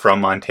people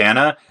from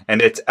Montana,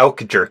 and it's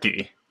elk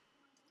jerky.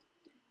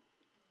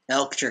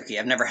 Elk jerky.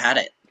 I've never had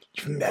it.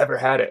 You've never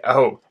had it?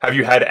 Oh, have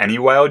you had any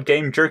wild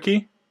game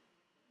jerky?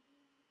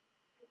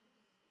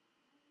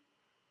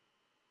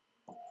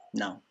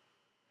 No.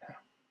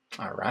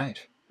 All right.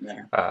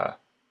 Never.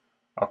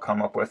 I'll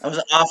come up with. I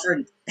was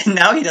offered.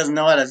 Now he doesn't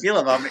know how to feel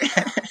about me.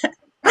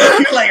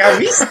 You're like, are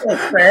we still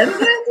friends after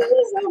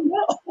this? Oh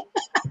no.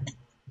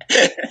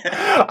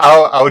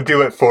 I'll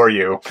do it for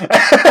you.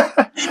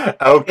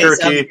 Elk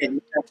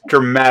jerky,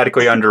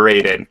 dramatically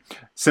underrated.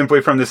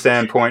 Simply from the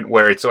standpoint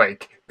where it's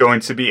like going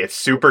to be, it's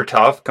super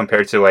tough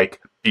compared to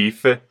like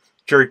beef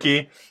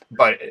jerky.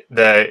 But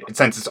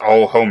since it's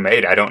all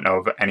homemade, I don't know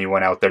of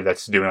anyone out there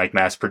that's doing like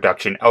mass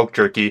production elk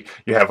jerky.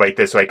 You have like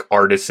this like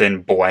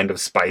artisan blend of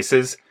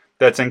spices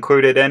that's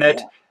included in it.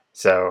 Yeah.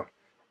 So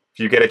if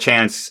you get a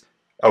chance,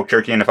 elk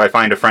jerky, and if I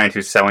find a friend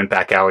who's selling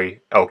back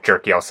alley elk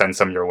jerky, I'll send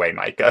some your way,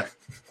 Mica.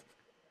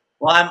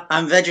 Well,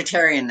 I'm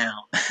vegetarian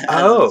now.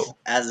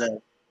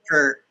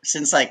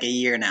 Since like a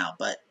year now,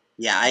 but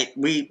yeah,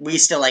 we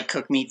still like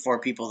cook meat for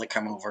people that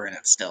come over, and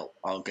it's still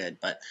all good.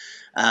 But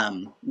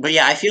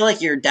yeah, I feel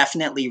like you're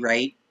definitely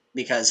right,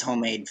 because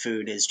homemade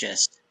food is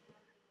just,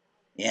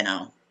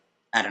 I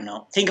don't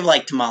know. Think of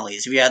like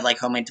tamales. If you had like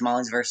homemade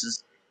tamales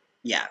versus,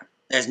 yeah,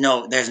 there's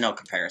no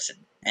comparison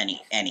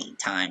any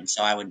time.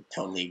 So I would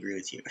totally agree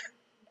with you.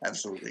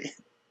 Absolutely.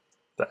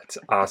 That's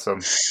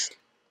awesome.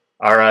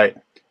 All right.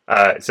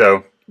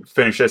 So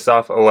finish this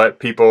off. I'll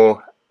let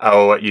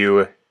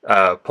you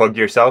plug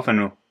yourself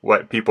and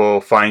let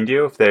people find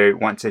you if they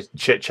want to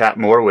chit chat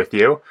more with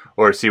you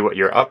or see what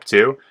you're up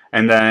to.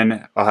 And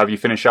then I'll have you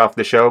finish off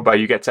the show by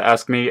you get to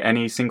ask me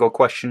any single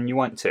question you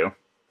want to.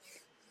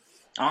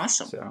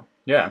 Awesome. So,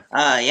 yeah.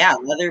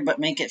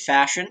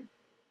 Leather.ButMakeItFashion.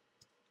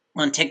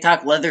 On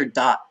TikTok,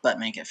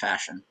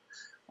 Leather.ButMakeItFashion.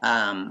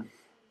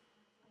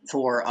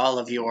 For all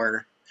of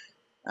your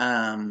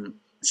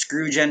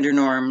screw gender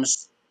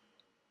norms,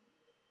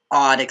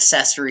 odd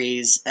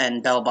accessories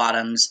and bell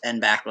bottoms and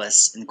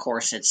backless and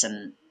corsets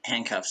and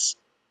handcuffs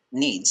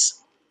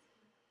needs.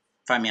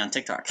 Find me on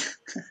TikTok.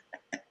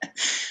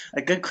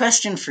 A good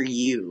question for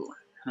you.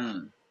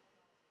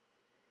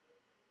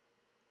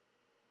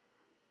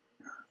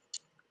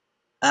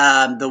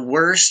 The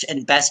worst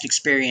and best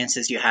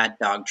experiences you had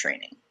dog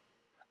training.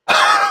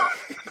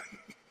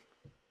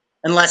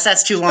 Unless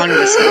that's too long of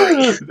a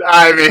story.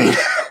 I mean,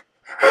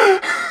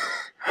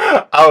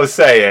 I'll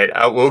say it.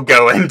 I will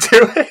go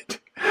into it.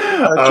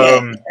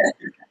 Okay.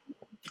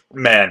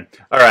 Man,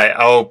 all right.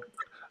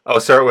 I'll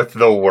start with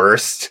the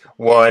worst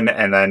one,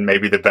 and then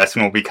maybe the best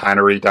one will be kind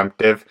of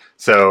redemptive.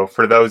 So,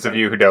 for those of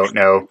you who don't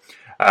know,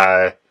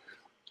 I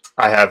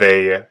have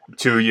a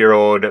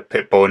 2-year-old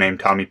pit bull named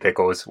Tommy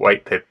Pickles,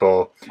 white pit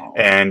bull,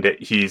 and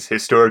he's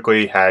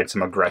historically had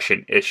some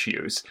aggression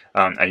issues.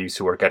 I used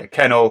to work at a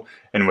kennel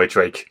in which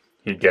like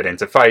he'd get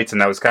into fights, and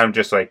that was kind of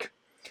just like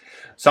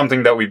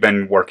something that we've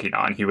been working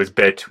on. He was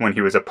bit when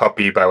he was a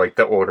puppy by like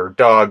the older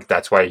dog.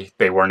 That's why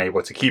they weren't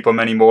able to keep him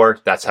anymore.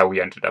 That's how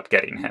we ended up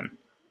getting him.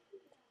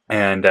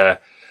 And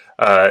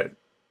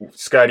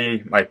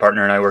Scotty, my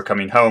partner, and I were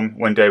coming home.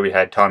 One day we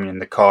had Tommy in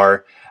the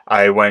car.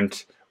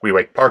 We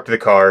like parked the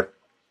car.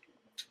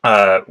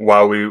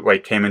 While we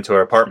like came into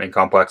our apartment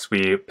complex,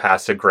 we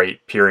passed a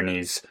Great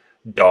Pyrenees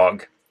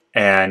dog.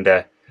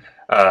 And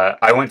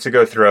I went to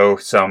go throw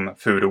some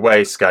food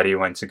away. Scotty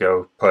went to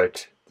go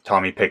put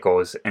Tommy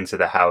Pickles into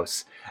the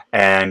house,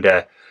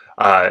 and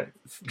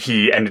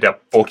he ended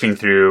up bolting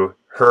through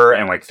her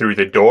and like through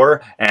the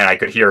door, and I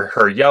could hear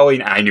her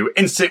yelling, and I knew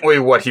instantly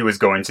what he was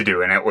going to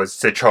do, and it was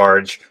to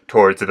charge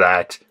towards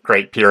that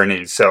Great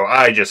Pyrenees. So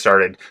I just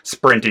started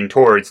sprinting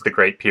towards the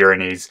Great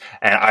Pyrenees,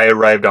 and I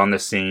arrived on the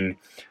scene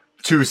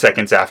 2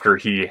 seconds after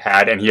he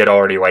had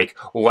already like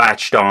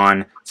latched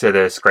on to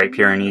this Great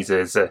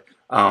Pyrenees'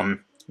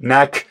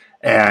 neck,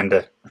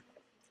 and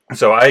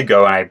so I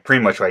go and I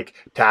pretty much like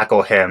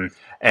tackle him,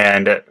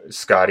 and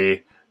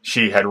Scotty,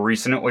 she had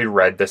recently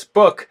read this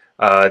book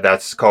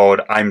that's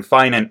called I'm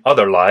Fine and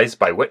Other Lies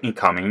by Whitney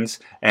Cummings,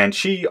 and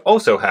she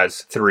also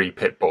has 3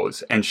 pit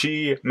bulls, and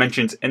she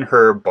mentions in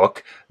her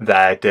book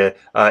that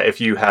if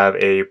you have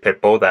a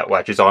pit bull that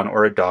latches on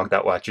or a dog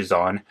that latches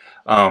on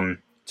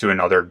to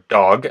another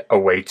dog, a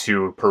way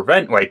to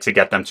prevent, like to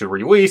get them to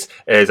release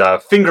is a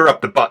finger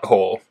up the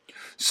butthole.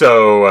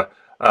 So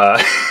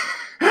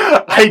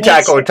I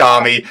tackle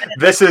Tommy.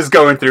 This is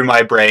going through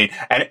my brain,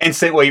 and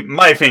instantly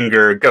my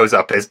finger goes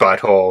up his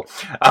butthole.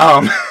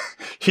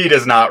 He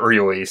does not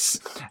release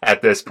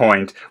at this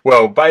point.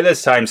 Well, by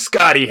this time,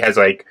 Scotty has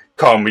like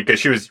come because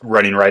she was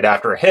running right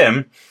after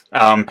him.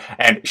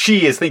 And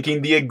she is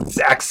thinking the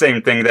exact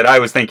same thing that I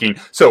was thinking.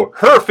 So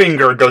her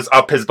finger goes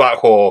up his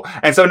butthole.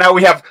 And so now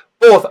we have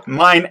both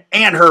mine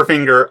and her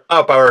finger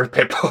up our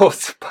pit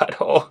bull's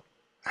butthole.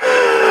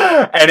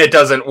 And it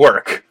doesn't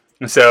work.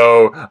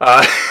 So,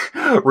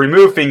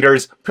 remove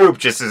fingers, poop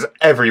just is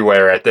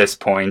everywhere at this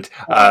point.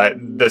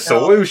 The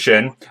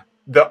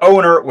the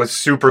owner was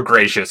super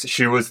gracious.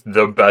 She was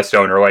the best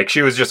owner. Like,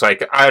 she was just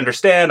like, I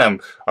understand, I'm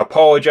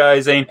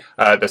apologizing.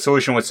 The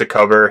solution was to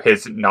cover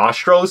his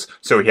nostrils,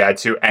 so he had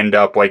to end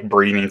up like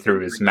breathing through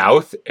his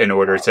mouth in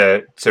order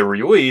to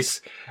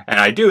release. And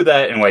I do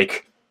that, and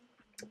like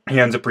he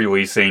ends up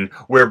releasing.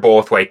 We're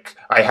both like,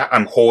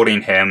 I'm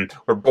holding him.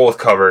 We're both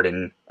covered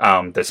in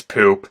this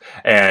poop,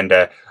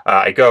 and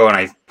I go and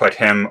I put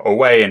him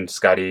away, and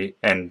Scotty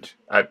and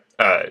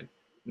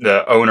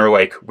the owner,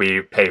 like,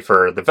 we pay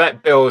for the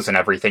vet bills and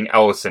everything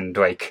else, and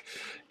like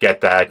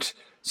get that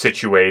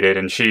situated.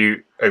 And she,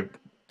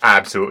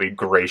 absolutely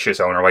gracious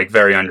owner, like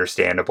very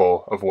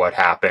understandable of what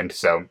happened.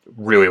 So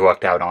really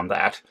lucked out on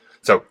that.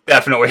 So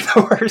definitely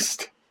the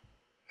worst.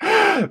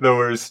 The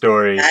worst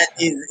story. That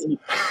is an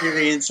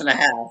experience and a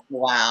half.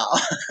 Wow.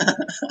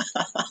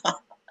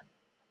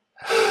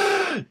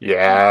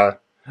 Yeah.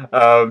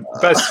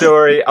 Best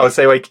story, I would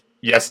say, like,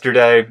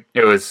 yesterday,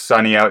 it was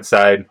sunny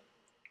outside.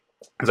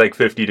 It was like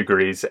 50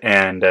 degrees,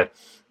 and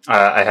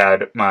I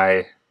had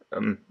my,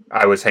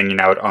 I was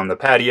hanging out on the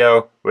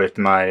patio with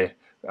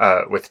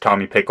with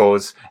Tommy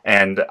Pickles,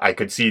 and I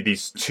could see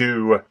these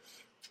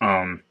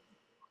um,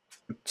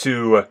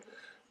 two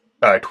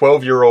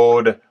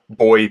 12-year-old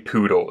boy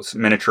poodles,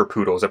 miniature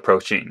poodles,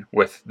 approaching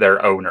with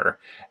their owner.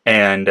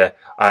 And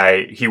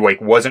he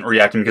like wasn't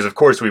reacting because, of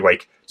course, we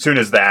like, as soon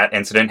as that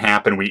incident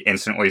happened, we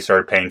instantly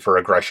started paying for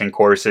aggression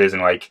courses,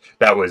 and like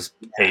that was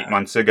 8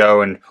 months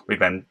ago, and we've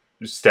been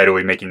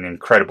steadily making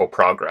incredible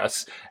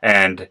progress.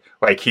 And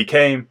like he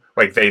came,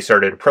 like they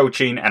started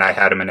approaching, and I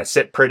had him in a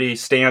sit pretty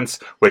stance,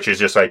 which is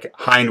just like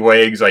hind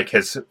legs, like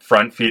his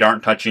front feet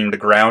aren't touching the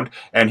ground,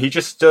 and he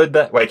just stood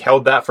that, like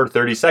held that for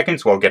 30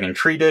 seconds while getting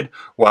treated.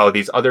 While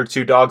these other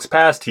two dogs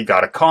passed, he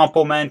got a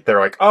compliment.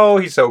 They're like, "Oh,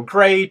 he's so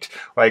great,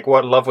 like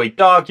what a lovely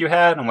dog you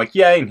had." I'm like,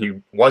 "Yay," and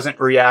he wasn't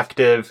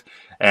reactive.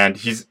 And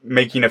he's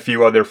making a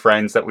few other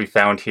friends that we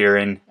found here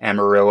in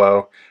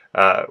Amarillo,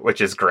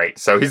 which is great.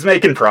 So he's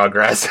making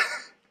progress.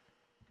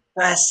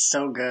 That's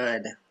so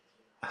good.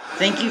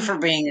 Thank you for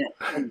being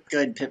a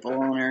good pitbull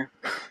owner.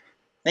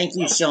 Thank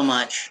you so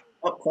much.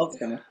 Oh, Cole's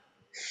coming.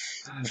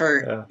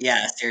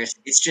 Yeah,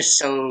 seriously,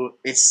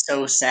 it's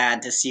so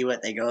sad to see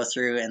what they go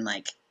through, and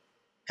like,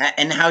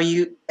 and how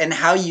you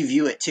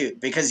view it too,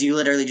 because you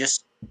literally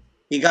just,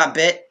 he got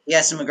bit, he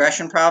has some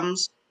aggression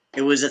problems,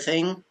 it was a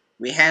thing,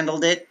 we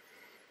handled it,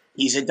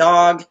 he's a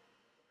dog,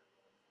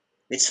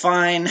 it's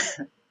fine,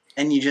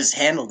 and you just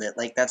handled it.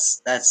 Like,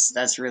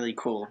 that's really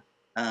cool.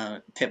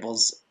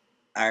 Pitbulls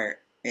are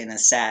in a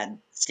sad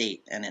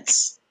state, and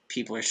it's,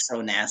 people are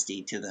so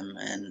nasty to them,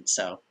 and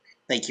so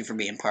thank you for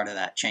being part of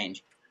that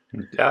change.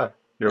 Yeah,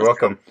 you're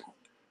welcome.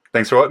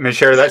 Thanks for letting me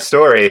share that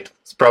story.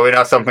 It's probably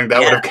not something that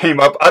would Yeah, have came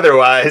up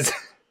otherwise.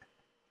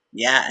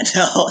 yeah,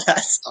 no,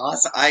 that's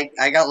awesome.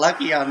 I got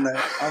lucky on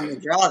the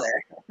draw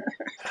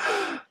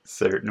there.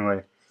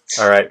 Certainly.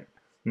 All right.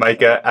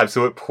 Mica,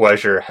 absolute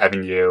pleasure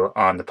having you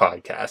on the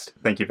podcast.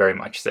 Thank you very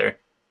much, sir.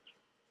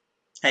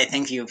 Hey,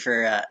 thank you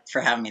for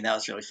having me. That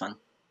was really fun.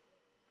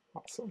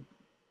 Awesome.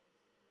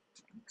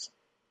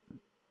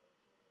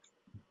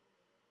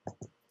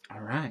 All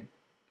right.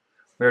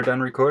 We're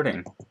done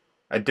recording.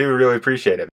 I do really appreciate it.